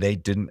reason why they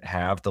didn't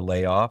have the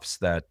layoffs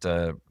that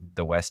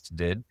the West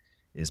did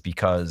is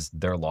because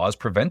their laws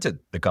prevented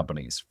the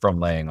companies from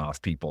laying off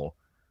people.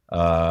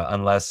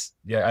 Unless,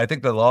 yeah, I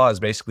think the law is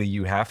basically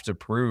you have to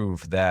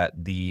prove that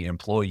the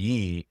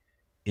employee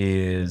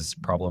is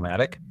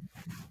problematic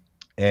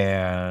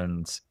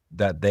and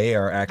that they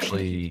are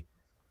actually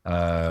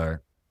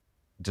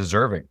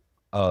deserving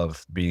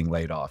of being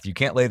laid off. You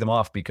can't lay them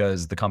off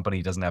because the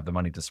company doesn't have the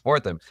money to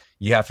support them.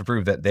 You have to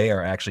prove that they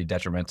are actually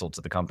detrimental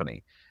to the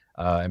company.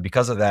 And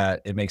because of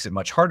that, it makes it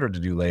much harder to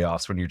do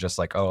layoffs when you're just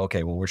like, oh,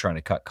 okay, well, we're trying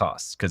to cut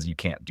costs, because you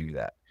can't do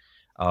that.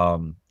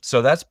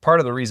 So that's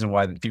part of the reason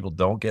why people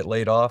don't get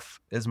laid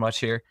off as much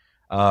here.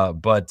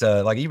 But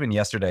like even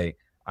yesterday,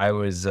 I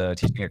was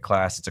teaching a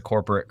class. It's a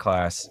corporate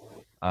class.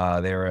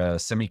 They're a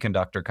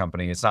semiconductor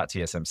company. It's not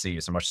TSMC.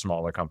 It's a much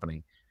smaller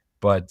company.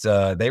 But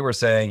they were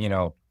saying, you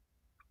know,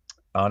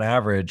 on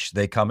average,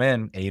 they come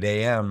in 8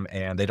 a.m.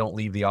 and they don't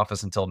leave the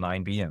office until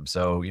 9 p.m.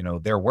 So, you know,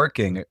 they're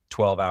working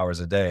 12 hours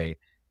a day,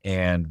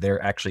 and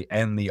they're actually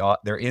in the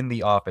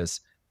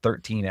office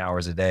 13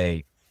 hours a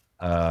day,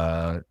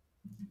 5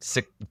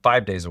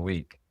 days a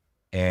week.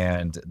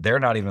 And they're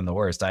not even the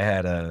worst.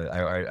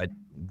 I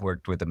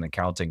worked with an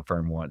accounting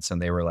firm once,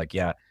 and they were like,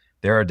 yeah,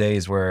 there are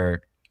days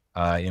where,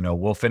 you know,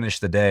 we'll finish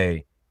the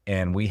day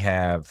and we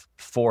have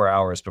 4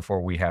 hours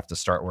before we have to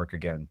start work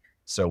again.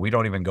 So we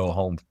don't even go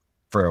home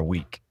for a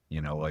week.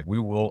 You know, like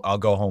I'll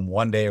go home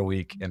 1 day a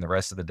week, and the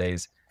rest of the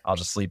days I'll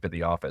just sleep at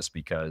the office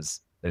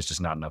because there's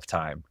just not enough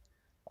time.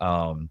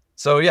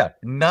 So yeah,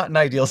 not an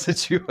ideal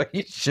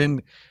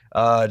situation,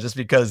 just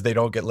because they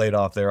don't get laid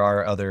off. There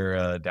are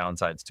other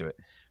downsides to it.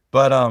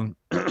 But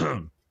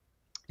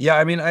yeah,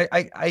 I mean,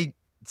 I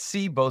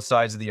see both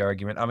sides of the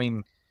argument. I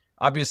mean,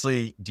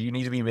 obviously, do you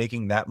need to be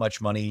making that much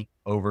money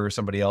over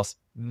somebody else?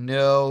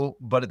 No,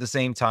 but at the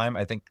same time,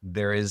 I think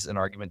there is an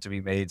argument to be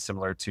made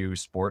similar to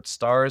sports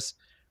stars,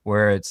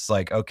 where it's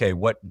like, okay,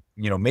 what,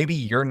 you know, maybe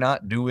you're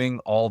not doing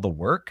all the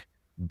work,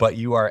 but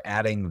you are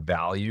adding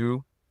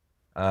value,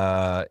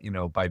 you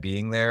know, by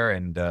being there,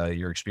 and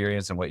your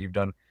experience and what you've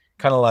done.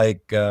 Kind of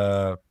like,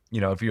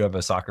 you know, if you have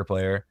a soccer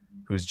player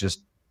who's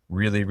just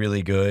really,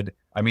 really good.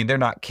 I mean, they're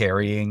not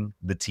carrying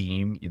the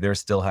team. They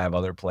still have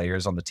other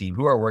players on the team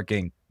who are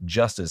working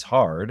just as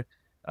hard.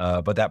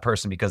 But that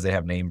person, because they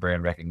have name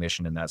brand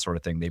recognition and that sort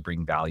of thing, they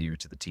bring value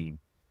to the team.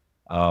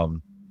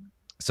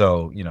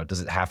 So, you know,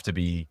 does it have to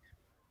be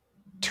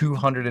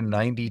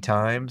 290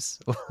 times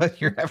what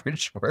your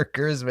average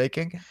worker is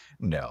making?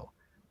 No.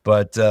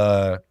 But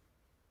I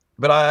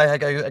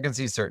can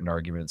see certain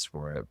arguments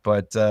for it.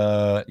 But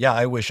yeah,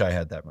 I wish I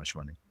had that much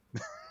money.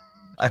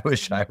 I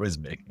wish I was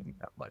making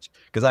that much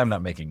because I'm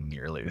not making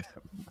nearly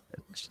that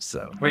much.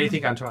 So What do you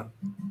think, Antoine?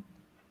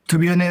 To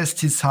be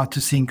honest, it's hard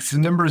to think. The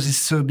numbers is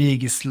so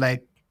big. It's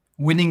like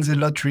winning the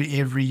lottery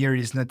every year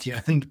is not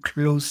even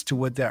close to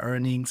what they're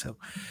earning. So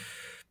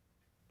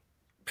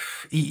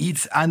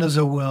it's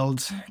another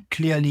world.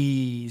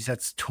 Clearly,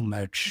 that's too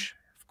much.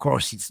 Of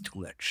course, it's too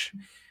much.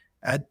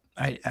 I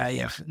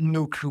have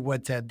no clue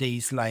what their day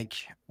is like,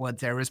 what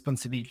their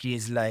responsibility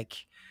is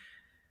like.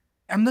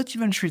 I'm not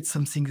even sure it's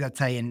something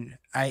that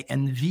I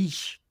envy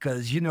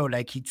because,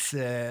 like it's,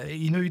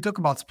 you talk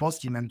about sports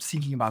team, I'm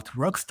thinking about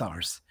rock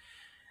stars.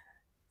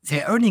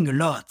 They're earning a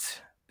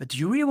lot, but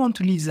you really want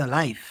to live their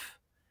life.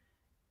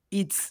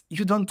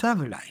 You don't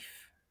have a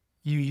life.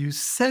 You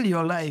sell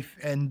your life,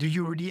 and do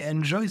you really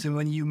enjoy the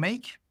money you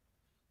make?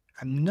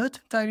 I'm not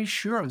entirely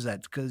sure of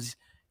that because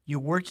you're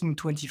working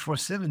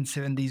 24/7,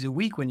 7 days a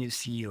week when you're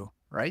CEO,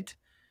 right?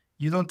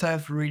 You don't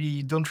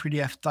really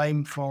have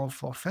time for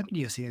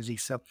family or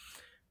things. So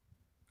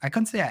I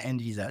can't say I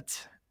envy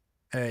that.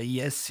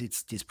 Yes,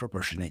 it's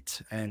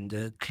disproportionate,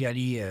 and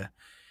clearly,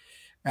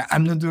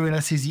 I'm not going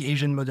to say the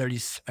Asian model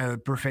is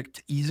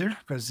perfect either,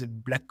 because the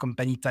black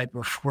company type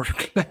of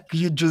work, like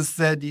you just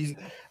said, is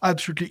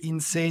absolutely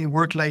insane.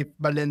 Work-life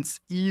balance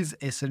is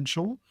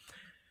essential.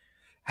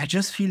 I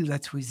just feel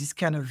that with this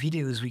kind of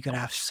videos, we're going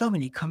to have so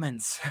many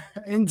comments.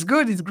 And it's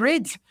good, it's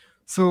great.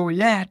 So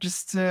yeah,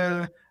 just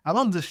I'm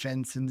on the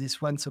fence in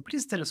this one. So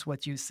please tell us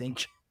what you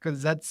think,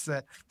 because it's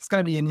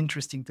going to be an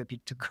interesting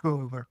topic to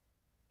go over.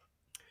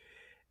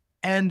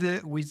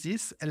 And with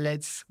this,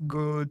 let's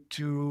go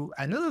to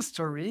another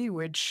story,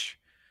 which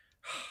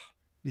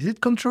is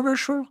it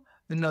controversial?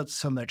 Not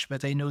so much,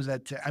 but I know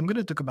that I'm going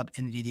to talk about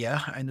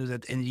Nvidia. I know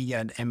that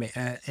Nvidia and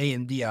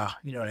AMD are,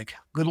 like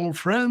good old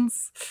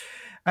friends.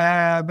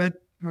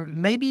 But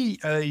maybe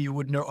you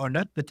would know or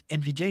not, but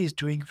Nvidia is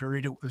doing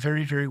very,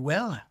 very, very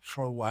well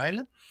for a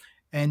while,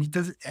 and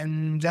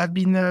they've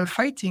been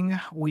fighting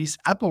with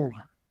Apple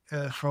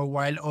for a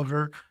while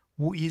over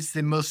who is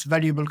the most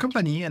valuable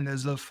company. And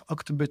as of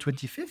October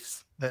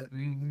 25th,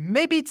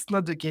 maybe it's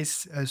not the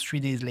case 3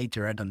 days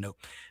later, I don't know.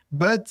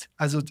 But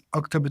as of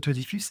October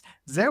 25th,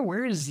 there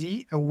was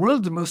the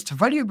world's most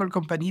valuable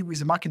company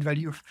with a market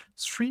value of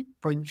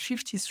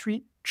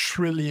 $3.53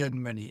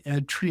 trillion money.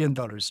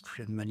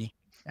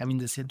 I mean,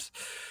 the sales.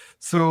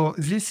 So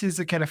this is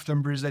the kind of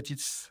numbers that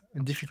it's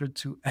difficult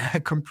to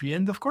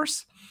comprehend, of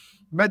course.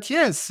 But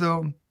yes,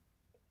 so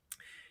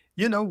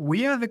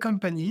we have a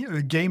company,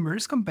 a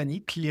gamers company,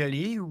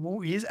 clearly,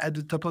 who is at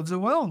the top of the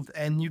world.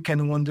 And you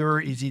can wonder,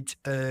 is it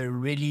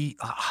really,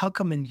 how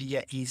come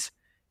Nvidia is,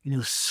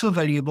 so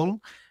valuable?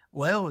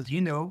 Well,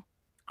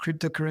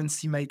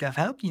 cryptocurrency might have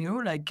helped,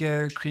 like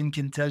Clint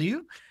can tell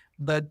you.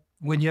 But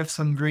when you have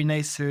some very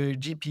nice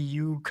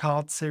GPU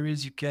card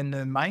series, you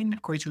can mine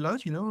quite a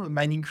lot, a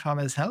mining farm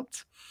has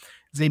helped.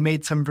 They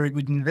made some very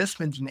good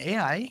investment in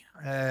AI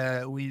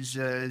with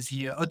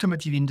the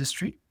automotive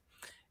industry.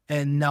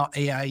 And now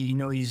AI,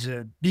 is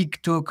a big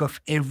talk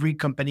of every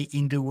company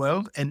in the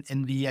world, and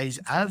NVIDIA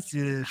is at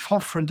the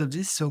forefront of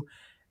this. So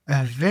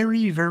a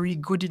very, very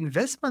good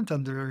investment.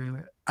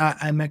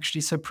 I'm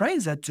actually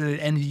surprised that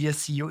NVIDIA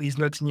CEO is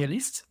not in your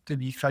list, to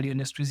be fairly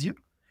honest with you,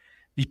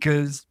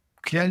 because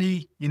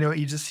clearly,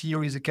 if the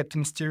CEO is a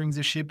captain steering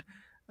the ship,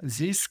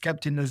 this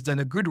captain has done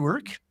a good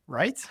work,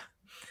 right?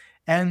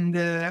 And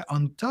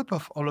on top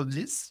of all of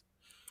this,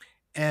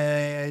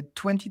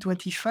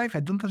 2025,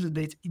 I don't have the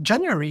date.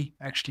 January,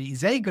 actually,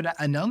 they're gonna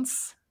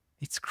announce.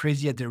 It's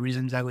crazy at the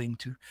reasons they're going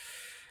to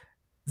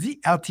the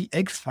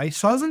RTX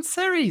 5000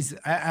 series.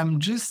 I'm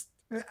just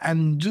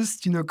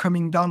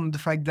coming down on the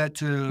fact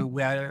that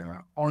we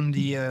are on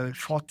the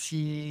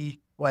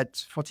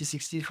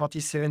 4060,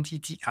 4070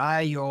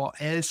 Ti or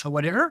S or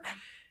whatever,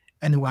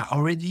 and we're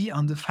already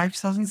on the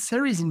 5000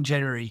 series in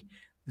January.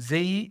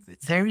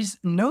 There is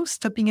no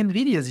stopping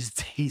Nvidia these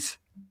days.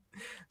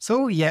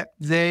 So yeah,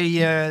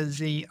 they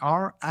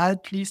are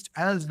at least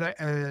as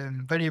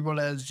valuable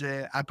as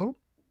Apple.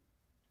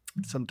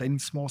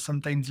 Sometimes more,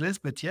 sometimes less,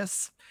 but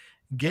yes,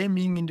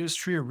 gaming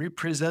industry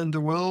represent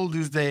the world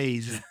these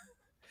days.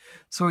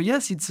 So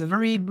yes, it's a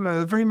very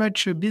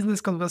much a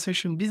business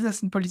conversation,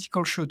 business and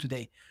political show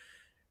today,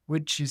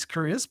 which is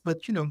curious,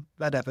 but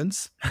that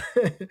happens.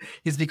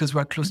 It's because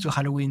we're close to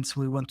Halloween,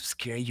 so we want to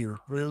scare you.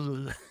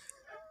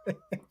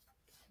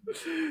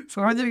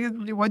 So what do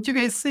you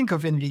guys think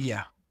of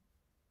Nvidia?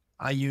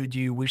 Do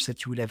you wish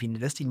that you would have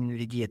invested in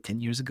Nvidia 10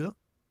 years ago?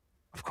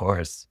 of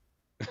course,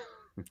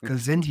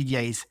 Because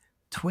Nvidia is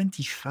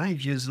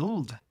 25 years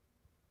old.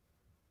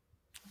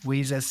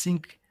 With, I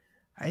think,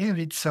 I have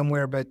it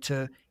somewhere, but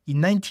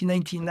in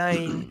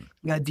 1999,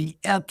 we had the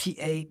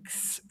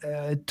RTX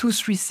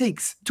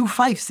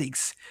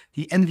 256,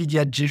 the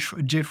Nvidia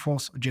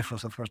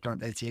GeForce, of course, not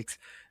RTX,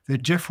 the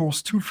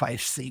GeForce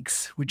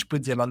 256, which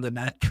put them on the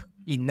map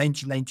in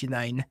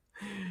 1999.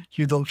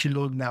 You don't feel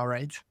old now,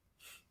 right?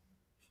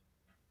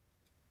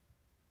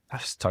 I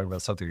was talking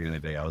about something the other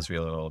day. I was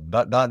feeling old.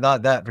 Not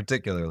that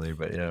particularly,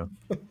 but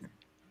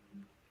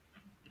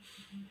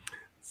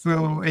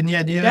So any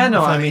idea? Yeah, no,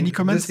 of, I mean, any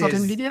comments this for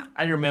is, Nvidia?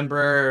 I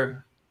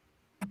remember,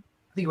 I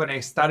think when I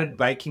started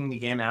biking the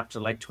game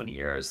after like 20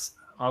 years,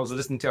 I was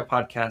listening to a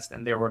podcast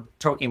and they were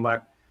talking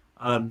about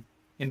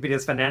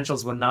Nvidia's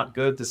financials were not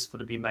good. This would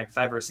have been like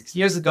 5 or 6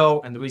 years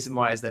ago. And the reason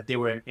why is that they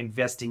were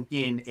investing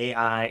in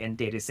AI and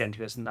data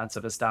centers and that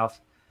sort of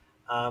stuff.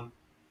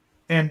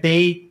 And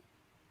they,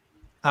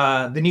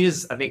 the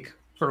news, I think,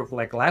 sort of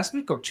like last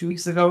week or 2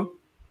 weeks ago,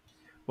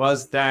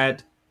 was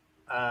that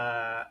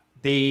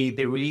they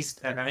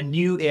released a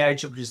new AI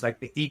chip, which is like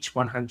the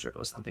H100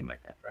 or something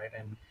like that, right?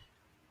 And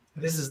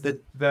this is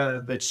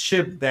the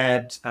chip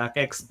that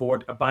X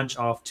bought a bunch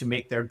of to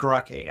make their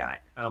Grok AI.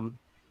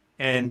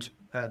 And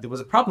there was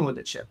a problem with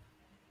the chip.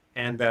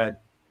 And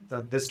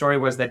the story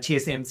was that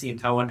TSMC in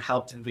Taiwan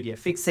helped NVIDIA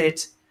fix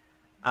it.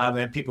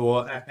 And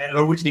people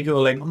originally go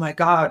like, oh my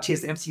God,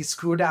 TSMC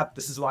screwed up.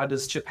 This is why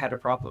this chip had a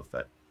problem.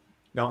 But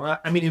no,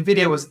 I mean,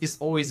 NVIDIA is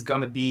always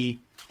going to be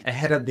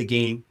ahead of the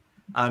game.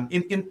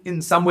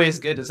 In some ways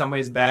good, in some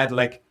ways bad.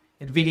 Like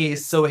NVIDIA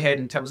is so ahead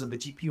in terms of the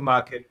GPU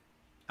market.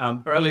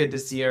 Earlier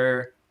this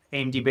year,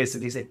 AMD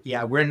basically said,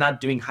 yeah, we're not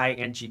doing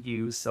high-end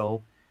GPUs.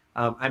 So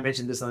I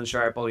mentioned this on the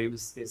show, I believe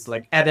it's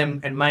like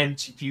Atom and mine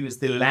GPU is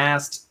the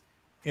last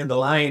in the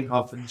line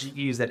of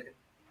GPUs that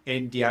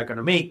AMD are going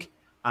to make.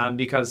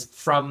 Because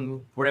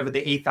from whatever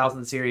the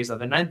 8000 series or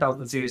the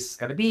 9000 series is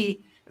going to be,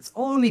 it's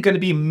only going to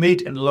be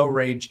mid and low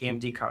range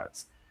AMD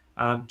cards.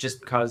 Just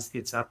because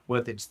it's not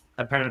worth it,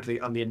 apparently,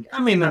 I mean,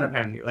 not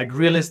apparently, like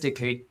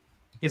realistically,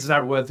 it's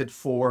not worth it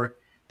for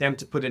them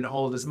to put in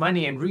all this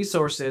money and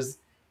resources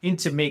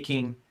into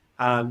making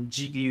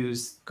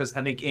GPUs, because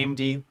I think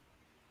AMD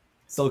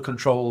still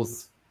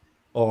controls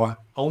or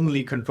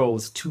only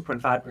controls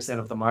 2.5%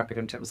 of the market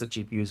in terms of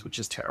GPUs, which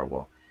is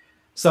terrible.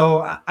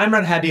 So I'm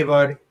not happy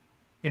about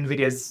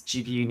NVIDIA's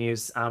GPU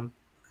news. Don't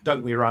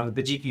get me wrong,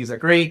 the GPUs are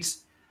great.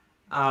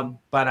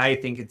 But I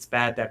think it's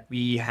bad that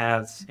we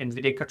have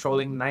NVIDIA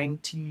controlling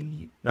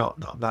 90, no,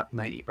 not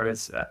 90, but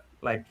it's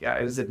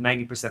is it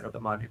 90% of the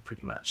market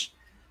pretty much.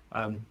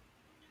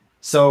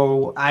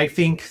 So I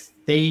think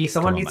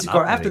someone needs to go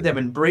after them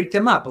and break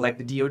them up like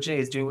the DOJ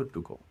is doing with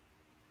Google.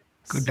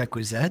 Good luck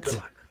with that. Good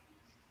luck.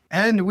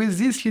 And with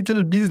this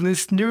little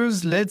business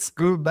news, let's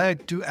go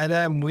back to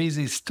Adam with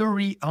a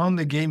story on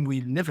the game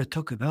we'll never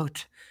talk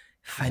about,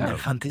 Final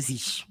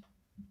Fantasy.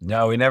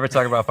 No, we never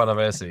talk about Final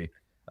Fantasy.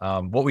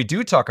 What we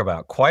do talk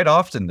about quite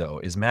often, though,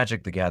 is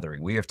Magic: The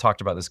Gathering. We have talked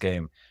about this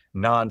game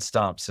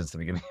nonstop since the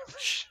beginning of the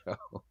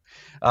show.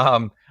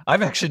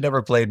 I've actually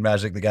never played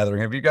Magic: The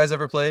Gathering. Have you guys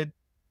ever played?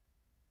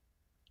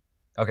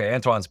 Okay,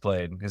 Antoine's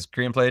played. Has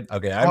Korean played?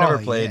 Okay, I've never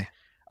played.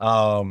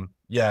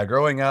 Yeah,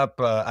 growing up,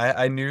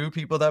 I knew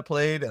people that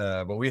played,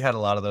 but we had a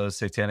lot of those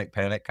satanic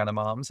panic kind of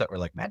moms that were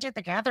like, Magic: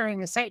 The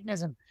Gathering is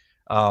Satanism.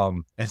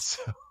 And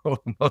so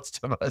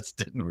most of us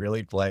didn't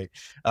really play.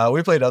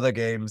 We played other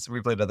games.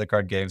 We played other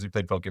card games. We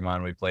played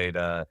Pokemon. We played,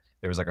 there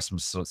was like some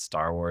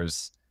Star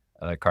Wars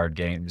card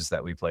games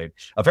that we played.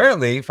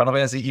 Apparently, Final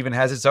Fantasy even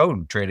has its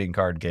own trading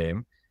card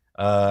game.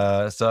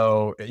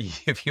 So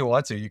if you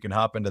want to, you can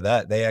hop into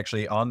that. They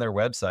actually, on their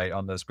website,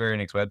 on the Square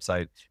Enix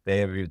website, they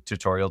have a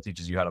tutorial,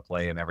 teaches you how to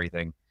play and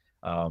everything.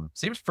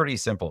 Seems pretty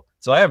simple.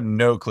 So I have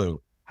no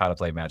clue how to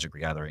play Magic: The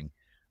Gathering.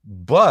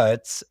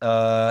 But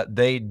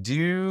they've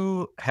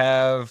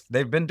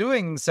been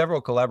doing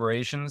several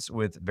collaborations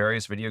with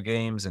various video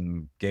games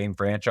and game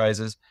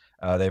franchises.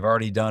 They've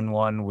already done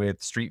one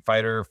with Street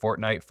Fighter,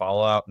 Fortnite,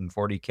 Fallout, and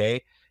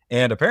 40K.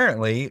 And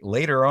apparently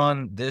later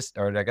on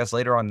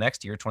later on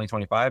next year,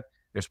 2025,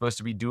 they're supposed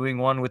to be doing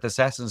one with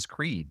Assassin's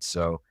Creed.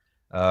 So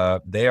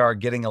they are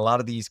getting a lot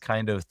of these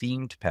kind of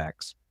themed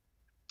packs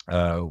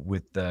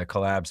with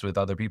collabs with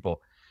other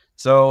people.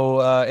 So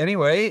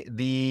anyway,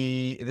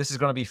 this is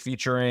going to be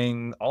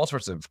featuring all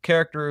sorts of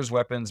characters,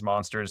 weapons,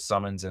 monsters,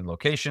 summons, and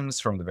locations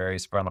from the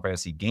various Final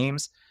Fantasy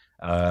games.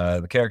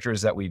 The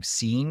characters that we've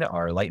seen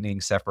are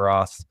Lightning,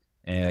 Sephiroth,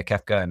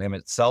 Kefka, and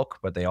Emmett Selk,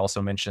 but they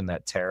also mentioned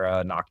that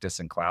Terra, Noctis,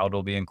 and Cloud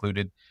will be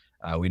included.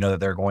 We know that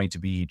they're going to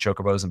be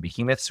Chocobos and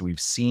Behemoths.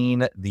 We've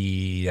seen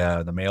the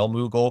male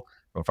Moogle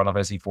from Final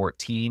Fantasy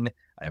 14.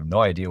 I have no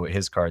idea what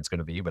his card's going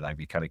to be, but I'd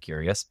be kind of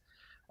curious.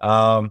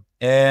 Yeah,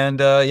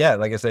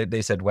 like I said,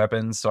 they said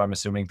weapons, so I'm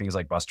assuming things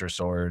like Buster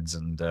Swords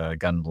and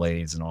gun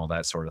blades and all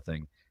that sort of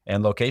thing,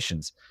 and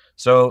locations.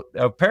 So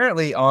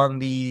apparently on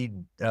the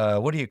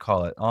what do you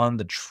call it, on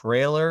the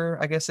trailer,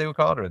 I guess they would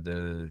call it, or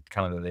the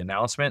kind of the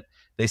announcement,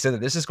 they said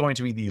that this is going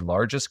to be the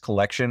largest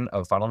collection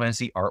of Final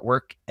Fantasy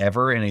artwork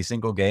ever in a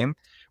single game,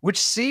 which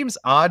seems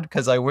odd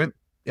because I went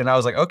and I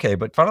was like, okay,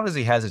 but Final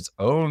Fantasy has its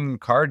own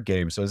card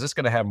game, so is this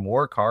going to have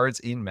more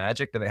cards in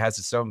Magic than it has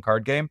its own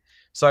card game?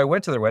 So I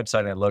went to their website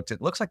and I looked.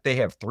 It looks like they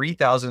have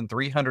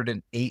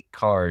 3,308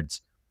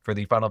 cards for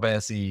the Final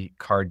Fantasy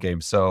card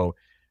game. So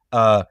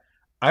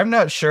I'm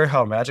not sure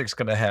how Magic's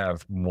going to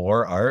have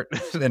more art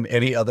than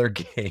any other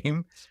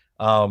game.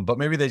 But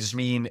maybe they just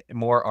mean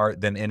more art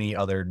than any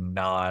other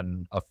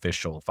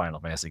non-official Final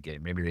Fantasy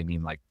game. Maybe they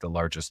mean like the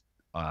largest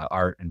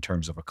art in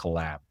terms of a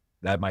collab.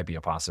 That might be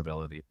a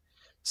possibility.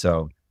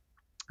 So,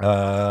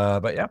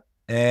 but yeah.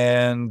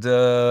 And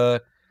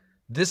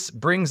this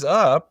brings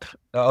up,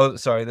 oh,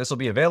 sorry, this will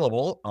be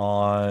available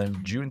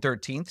on June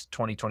 13th,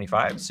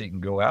 2025. So you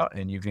can go out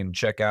and you can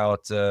check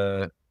out,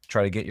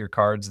 try to get your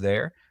cards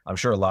there. I'm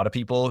sure a lot of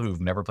people who've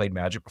never played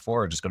Magic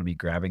before are just going to be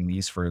grabbing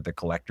these for the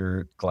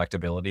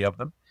collectability of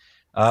them.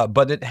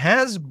 But it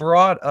has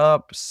brought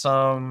up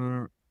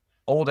some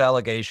old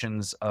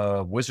allegations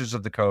of Wizards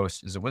of the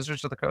Coast. Is it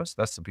Wizards of the Coast?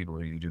 That's the people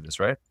who do this,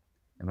 right?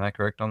 Am I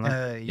correct on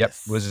that? Yep,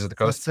 Yes. Wizards of the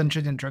Coast.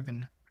 Dungeons and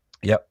Dragon.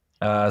 Yep.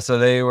 So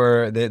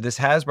this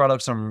has brought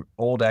up some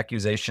old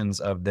accusations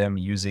of them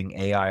using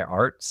AI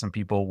art. Some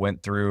people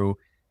went through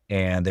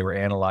and they were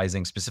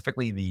analyzing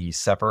specifically the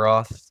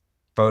Sephiroth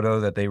photo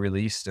that they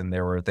released, and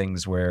there were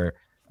things where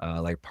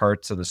like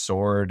parts of the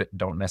sword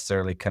don't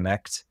necessarily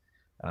connect.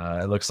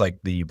 It looks like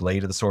the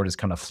blade of the sword is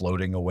kind of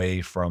floating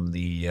away from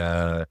the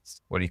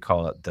what do you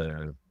call it?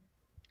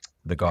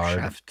 The guard.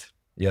 Shaft.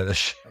 Yeah,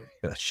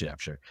 the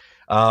shaft, sure.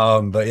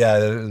 But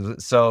yeah,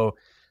 so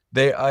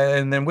they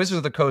and then Wizards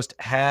of the Coast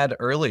had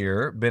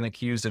earlier been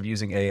accused of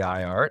using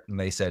AI art, and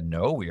they said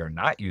no, we are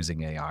not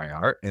using AI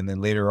art. And then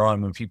later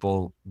on, when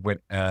people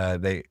went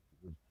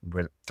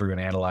through and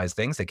analyzed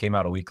things, they came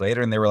out a week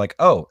later and they were like,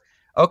 oh,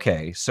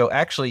 okay, so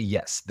actually,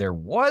 yes, there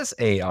was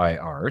AI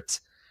art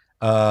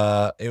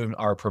in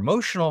our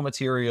promotional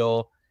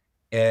material,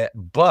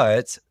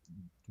 but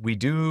we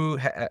do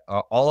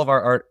all of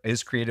our art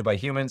is created by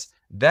humans.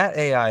 That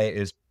AI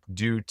is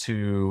due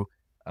to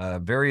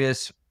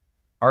various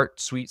art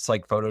suites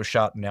like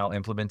Photoshop now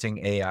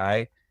implementing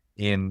AI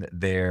in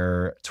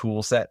their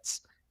tool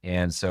sets.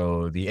 And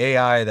so the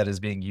AI that is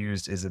being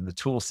used is in the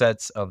tool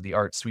sets of the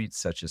art suites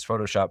such as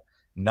Photoshop,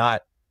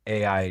 not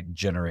AI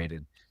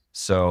generated.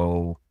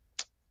 So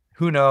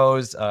who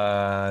knows?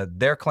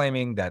 They're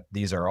claiming that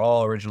these are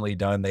all originally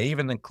done. They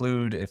even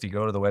include, if you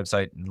go to the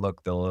website and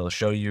look, they'll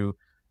show you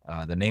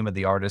the name of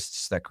the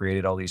artists that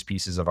created all these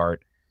pieces of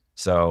art.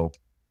 So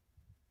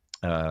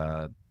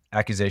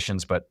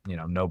accusations, but you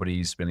know,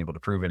 nobody's been able to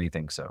prove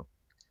anything. So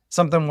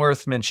something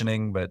worth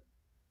mentioning, but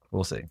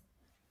we'll see.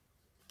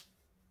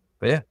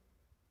 But yeah.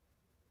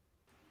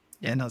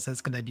 Yeah, no, that's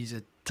gonna be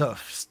the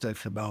tough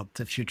stuff about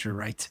the future,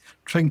 right?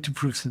 Trying to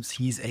prove if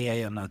he's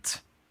AI or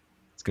not.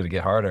 It's gonna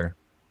get harder.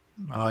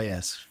 Oh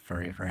yes,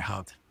 very, very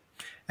hard.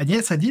 And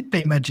yes, I did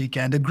play Magic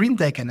and the green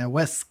deck, and I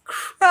was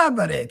crap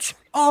at it.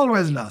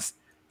 Always lost.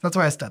 That's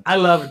why I stopped.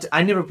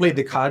 I never played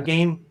the card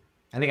game.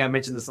 I think I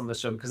mentioned this on the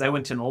show because I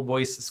went to an old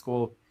boys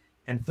school,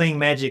 and playing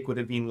Magic would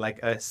have been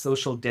like a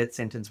social death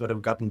sentence, would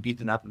have gotten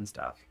beaten up and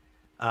stuff.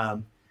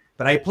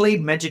 But I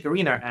played Magic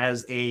Arena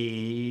as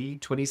a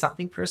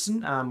 20-something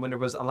person when it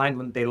was aligned,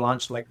 when they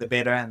launched like the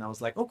beta, and I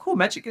was like, oh, cool,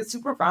 Magic is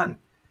super fun.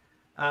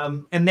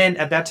 And then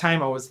at that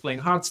time, I was playing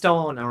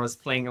Hearthstone, and I was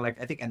playing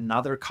like, I think,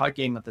 another card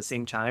game at the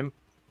same time.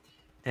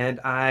 And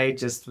I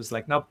just was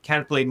like, nope,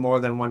 can't play more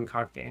than one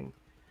card game.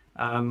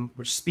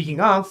 Which,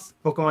 speaking of,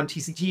 Pokemon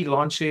TCG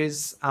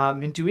launches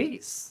in 2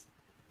 weeks.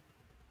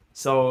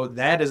 So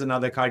that is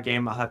another card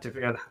game I'll have to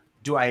figure out.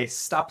 Do I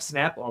stop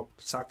Snap or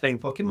start playing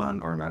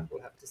Pokemon or not?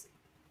 We'll have to see.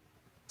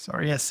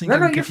 Sorry, I think No,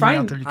 I'm you're cutting fine.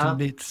 out a little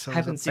bit, so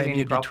haven't that seen might be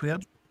any a bit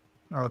problem.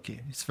 weird.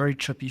 Okay, it's very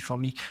choppy for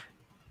me.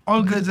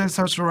 All good, that's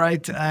also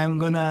right. I'm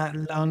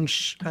gonna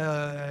launch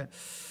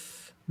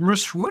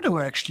Mirthwood,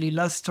 or actually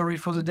last story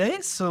for the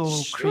day. So,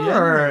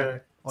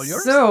 Kriyan, all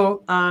yours.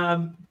 So,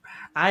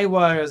 I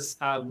was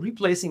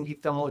replacing the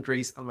thermal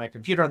grease on my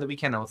computer on the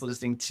weekend. I was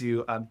listening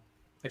to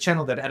a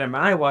channel that Adam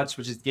and I watch,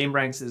 which is Game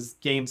Ranks'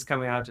 games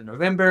coming out in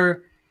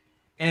November.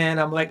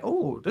 And I'm like,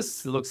 oh,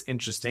 this looks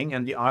interesting.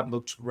 And the art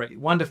looked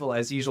wonderful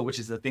as usual, which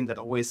is the thing that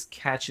always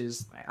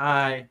catches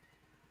my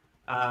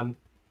eye.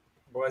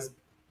 Was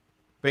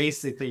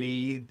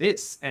basically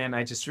this. And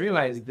I just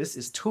realized this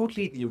is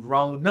totally the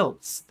wrong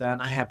notes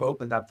that I have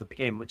opened up the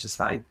game, which is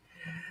fine.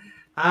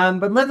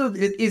 But Mirthwood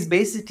is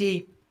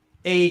basically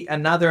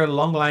another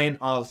long line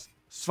of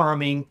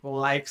farming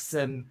likes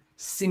and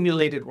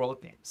simulated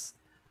world games.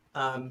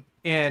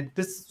 And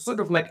this sort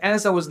of like,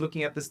 as I was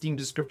looking at the Steam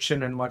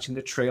description and watching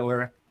the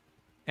trailer,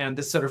 and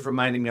this sort of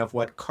reminded me of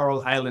what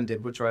Coral Island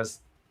did, which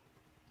was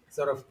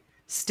sort of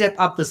step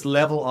up this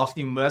level of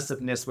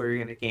immersiveness where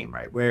you're in a game,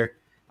 right? Where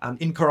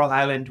in Coral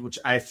Island, which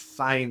I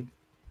find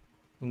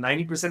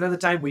 90% of the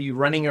time where you're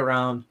running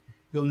around,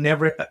 you'll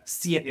never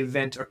see an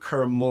event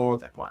occur more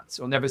than once.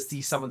 You'll never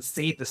see someone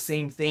say the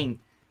same thing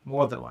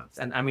more than once.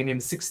 And I mean,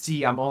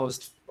 I'm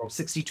almost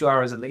 62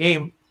 hours in the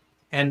game,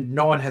 and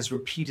no one has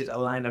repeated a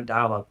line of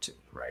dialogue to me,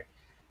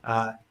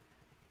 right?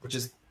 Which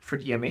is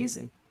pretty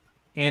amazing.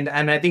 And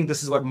I think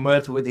this is what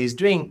Mirthwood is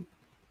doing.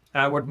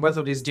 What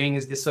Mirthwood is doing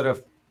is sort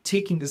of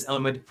taking this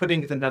element,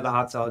 putting it in another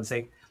hot cell and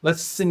saying,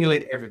 let's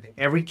simulate everything,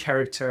 every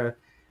character.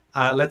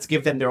 Let's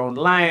give them their own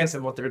lives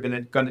and what they're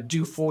going to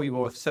do for you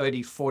over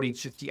 30, 40,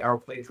 50-hour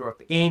playthrough of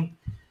the game.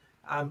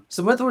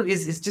 So Mirthwood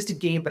is just a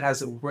game that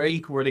has a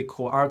really, really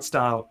cool art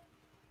style.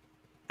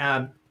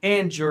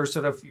 And you're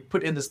sort of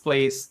put in this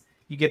place.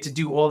 You get to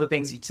do all the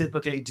things you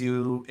typically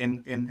do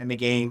in the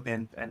game.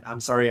 And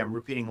I'm sorry, I'm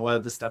repeating a lot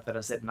of the stuff that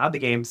I said in other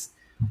games.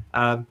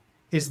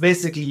 is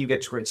basically you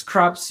get to raise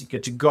crops, you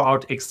get to go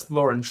out,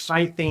 explore, and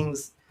find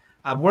things.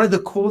 One of the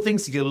cool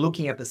things, if you're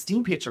looking at the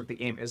Steam page of the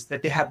game, is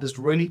that they have this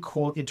really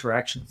cool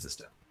interaction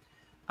system.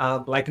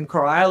 Like in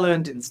Coral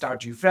Island, in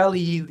Stardew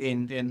Valley,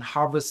 in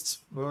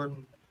Harvest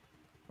Moon,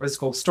 what is it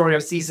called, Story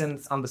of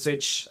Seasons on the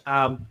Switch.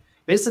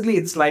 Basically,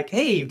 it's like,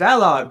 hey,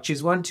 dialogue,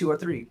 choose 1, 2, or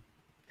 3.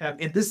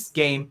 In this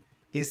game,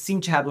 they seem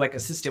to have like a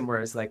system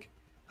where it's like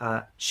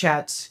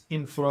chat,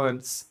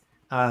 influence,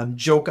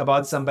 joke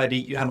about somebody.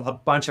 You have a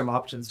bunch of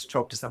options to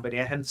talk to somebody,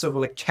 and sort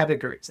of like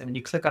categories. And when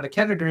you click on a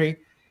category,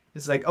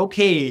 it's like,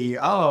 okay,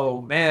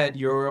 oh man,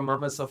 you're a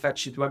mermaid so fat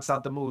she works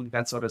out the moon,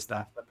 that sort of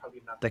stuff. But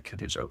probably not that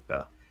kind of joke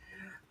though.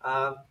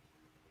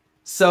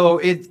 So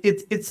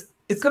it's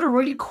got a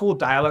really cool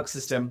dialogue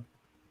system.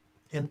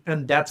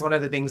 And that's one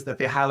of the things that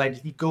they highlight.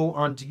 If you go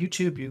onto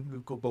YouTube, you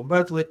Google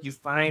Mirthwood, you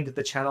find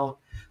the channel,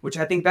 which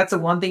I think that's the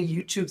one thing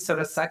YouTube sort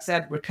of sucks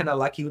at. We're kind of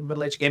lucky with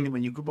middle-aged gaming.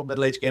 When you Google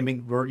middle-aged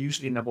gaming, we're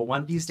usually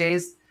 #1 these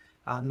days,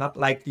 not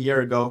like a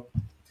year ago.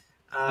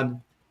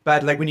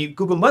 But like when you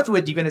Google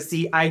Mirthwood, you're going to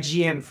see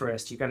IGN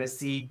first. You're going to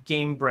see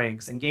game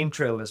breaks and game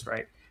trailers,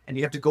 right? And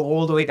you have to go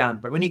all the way down.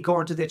 But when you go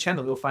onto their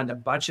channel, you'll find a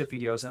bunch of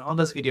videos. And on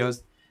those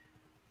videos,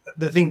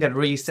 the thing that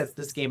really sets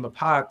this game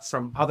apart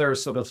from other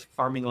sort of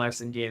farming lives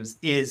and games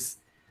is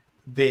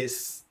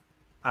this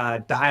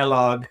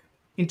dialogue,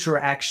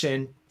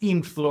 interaction,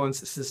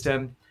 influence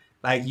system.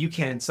 Like you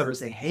can sort of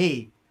say,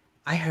 hey,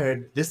 I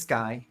heard this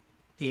guy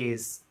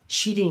is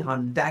cheating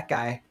on that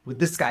guy with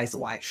this guy's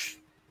wife.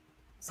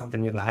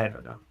 Something like that, I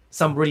don't know.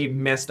 Some really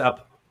messed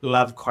up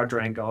love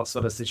quadrangle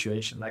sort of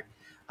situation. Like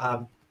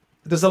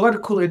there's a lot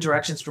of cool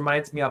interactions.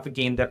 Reminds me of a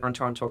game that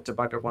Rantaran talked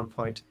about at one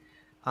point.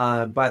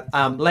 But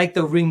like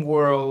the ring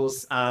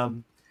worlds,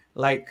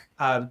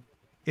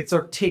 it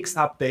sort of takes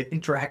up the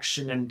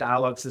interaction and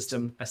dialogue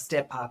system a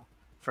step up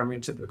from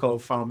your typical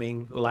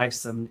farming,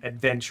 lifesome,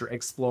 adventure,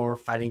 explore,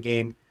 fighting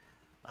game.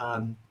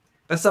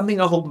 That's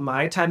something I hope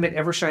my time at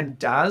Evershine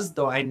does,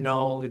 though I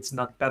know that's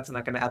not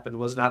going to happen. It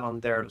was not on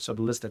their sort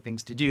of list of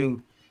things to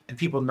do, and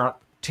people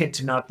tend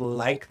to not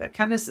like that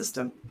kind of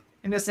system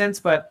in a sense.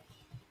 But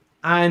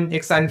I'm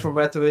excited for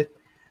Mirthwood.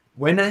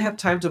 When I have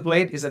time to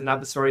play it is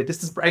another story.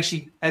 This is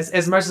actually,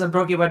 as much as I'm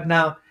talking about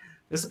now,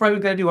 this is probably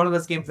going to be one of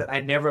those games that I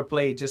never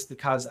play just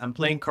because I'm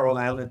playing Coral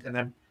Island. And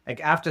I'm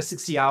like, after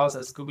 60 hours, I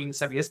was Googling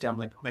stuff yesterday. I'm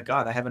like, oh my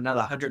God, I have another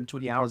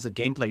 120 hours of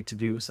gameplay to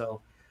do.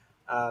 So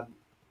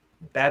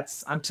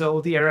that's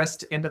until the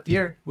end of the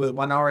year with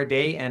 1 hour a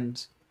day.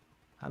 And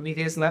how many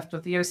days left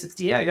of the year?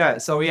 60? Yeah.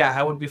 So yeah,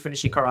 I won't be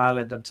finishing Coral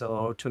Island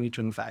until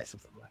 2025.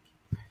 Something like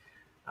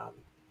that.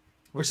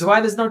 Which is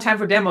why there's no time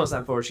for demos,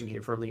 unfortunately,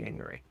 for early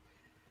January.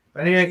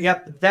 But anyway,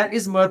 yep, that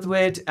is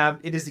Mirthwood.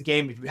 It is a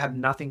game if you have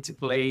nothing to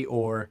play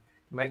or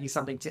you might need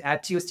something to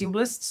add to your Steam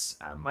lists.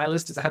 My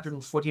list is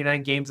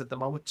 149 games at the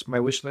moment,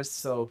 my wish list.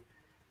 So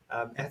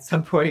at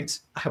some point,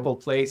 I will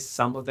play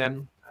some of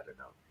them. I don't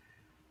know.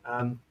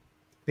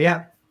 But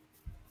yeah,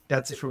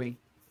 that's it for me.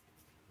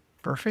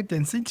 Perfect.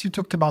 And since you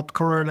talked about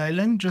Coral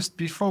Island, just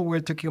before we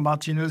were talking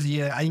about,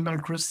 the Animal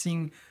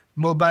Crossing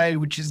mobile,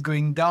 which is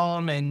going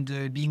down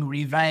and being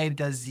revived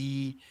as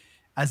a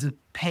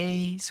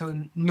pay, so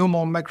no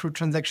more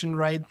microtransaction,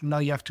 right? Now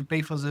you have to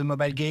pay for the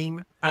mobile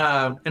game.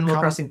 Animal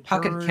Crossing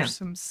Pocket Camp.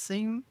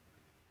 Something.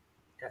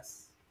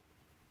 Yes.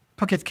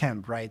 Pocket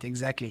Camp, right?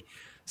 Exactly.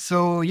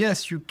 So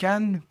yes, you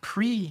can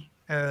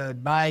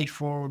buy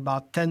for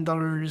about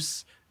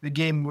 $10 the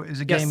game.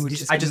 Game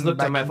which is I just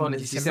looked on my phone.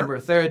 It's December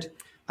 3rd,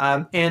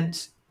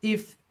 and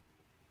if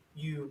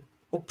you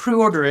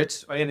pre-order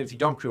it, and if you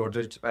don't pre-order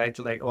it, right?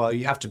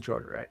 You have to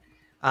pre-order,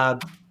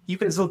 right? You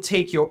can still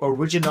take your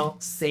original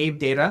save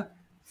data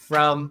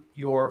from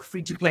your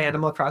free-to-play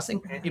Animal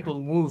Crossing, and it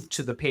will move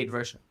to the paid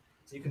version.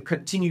 So you can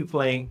continue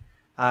playing.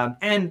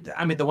 And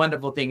I mean, the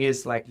wonderful thing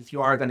is, like, if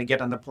you are going to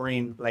get on the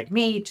plane like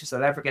me to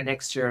South Africa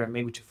next year and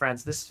maybe to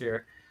France this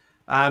year,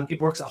 it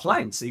works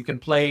offline. So you can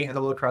play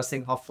Animal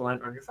Crossing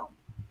offline on your phone.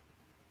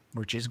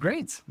 Which is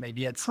great.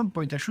 Maybe at some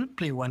point I should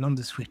play one on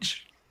the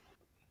Switch.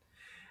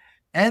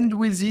 And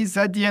with this,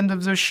 at the end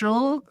of the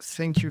show,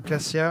 thank you,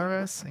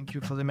 Cassia. Thank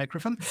you for the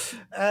microphone.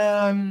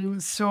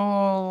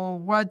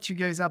 So what you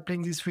guys are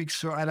playing this week?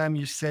 So Adam,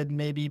 you said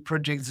maybe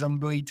Project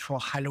Zomboid for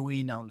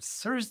Halloween on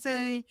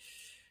Thursday.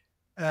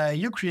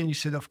 Ukraine, you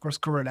said, of course,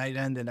 Coral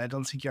Island, and I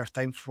don't think you have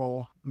time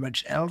for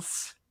much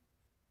else.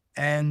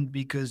 And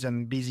because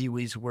I'm busy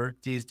with work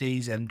these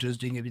days, I'm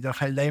just doing a bit of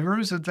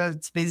Helldivers. So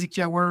that's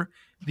basically our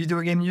video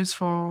game news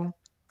for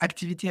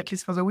activity, at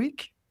least for the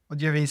week. Or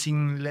do you have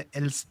anything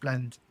else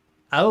planned?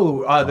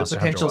 The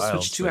potential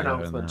Switch 2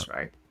 announcements,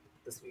 right?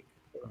 This week.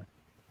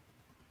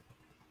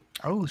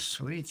 Oh,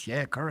 sweet.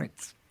 Yeah,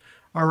 correct.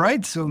 All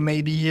right. So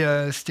maybe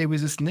stay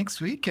with us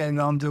next week.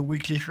 And on the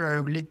weekly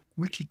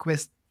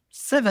quest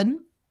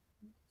 7,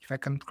 if I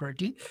count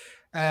correctly,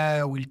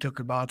 we'll talk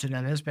about an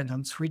announcement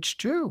on Switch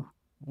 2,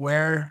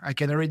 where I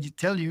can already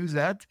tell you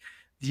that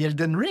the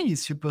Elden Ring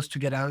is supposed to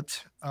get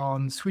out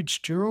on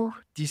Switch 2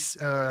 this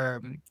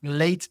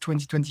late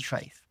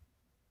 2025.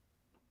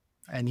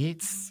 And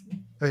it's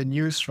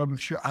news from a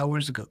few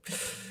hours ago.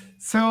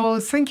 So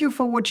thank you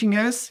for watching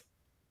us.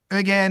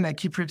 Again, I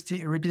keep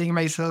repeating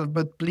myself,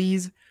 but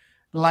please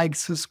like,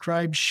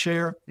 subscribe,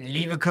 share,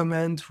 leave a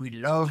comment. We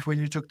love when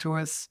you talk to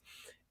us.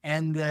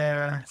 And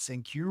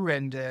thank you.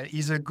 And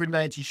either good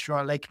night if you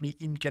are like me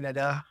in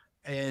Canada.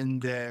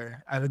 And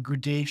have a good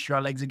day if you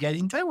are like the guy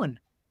in Taiwan.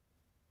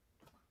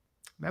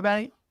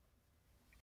 Bye-bye.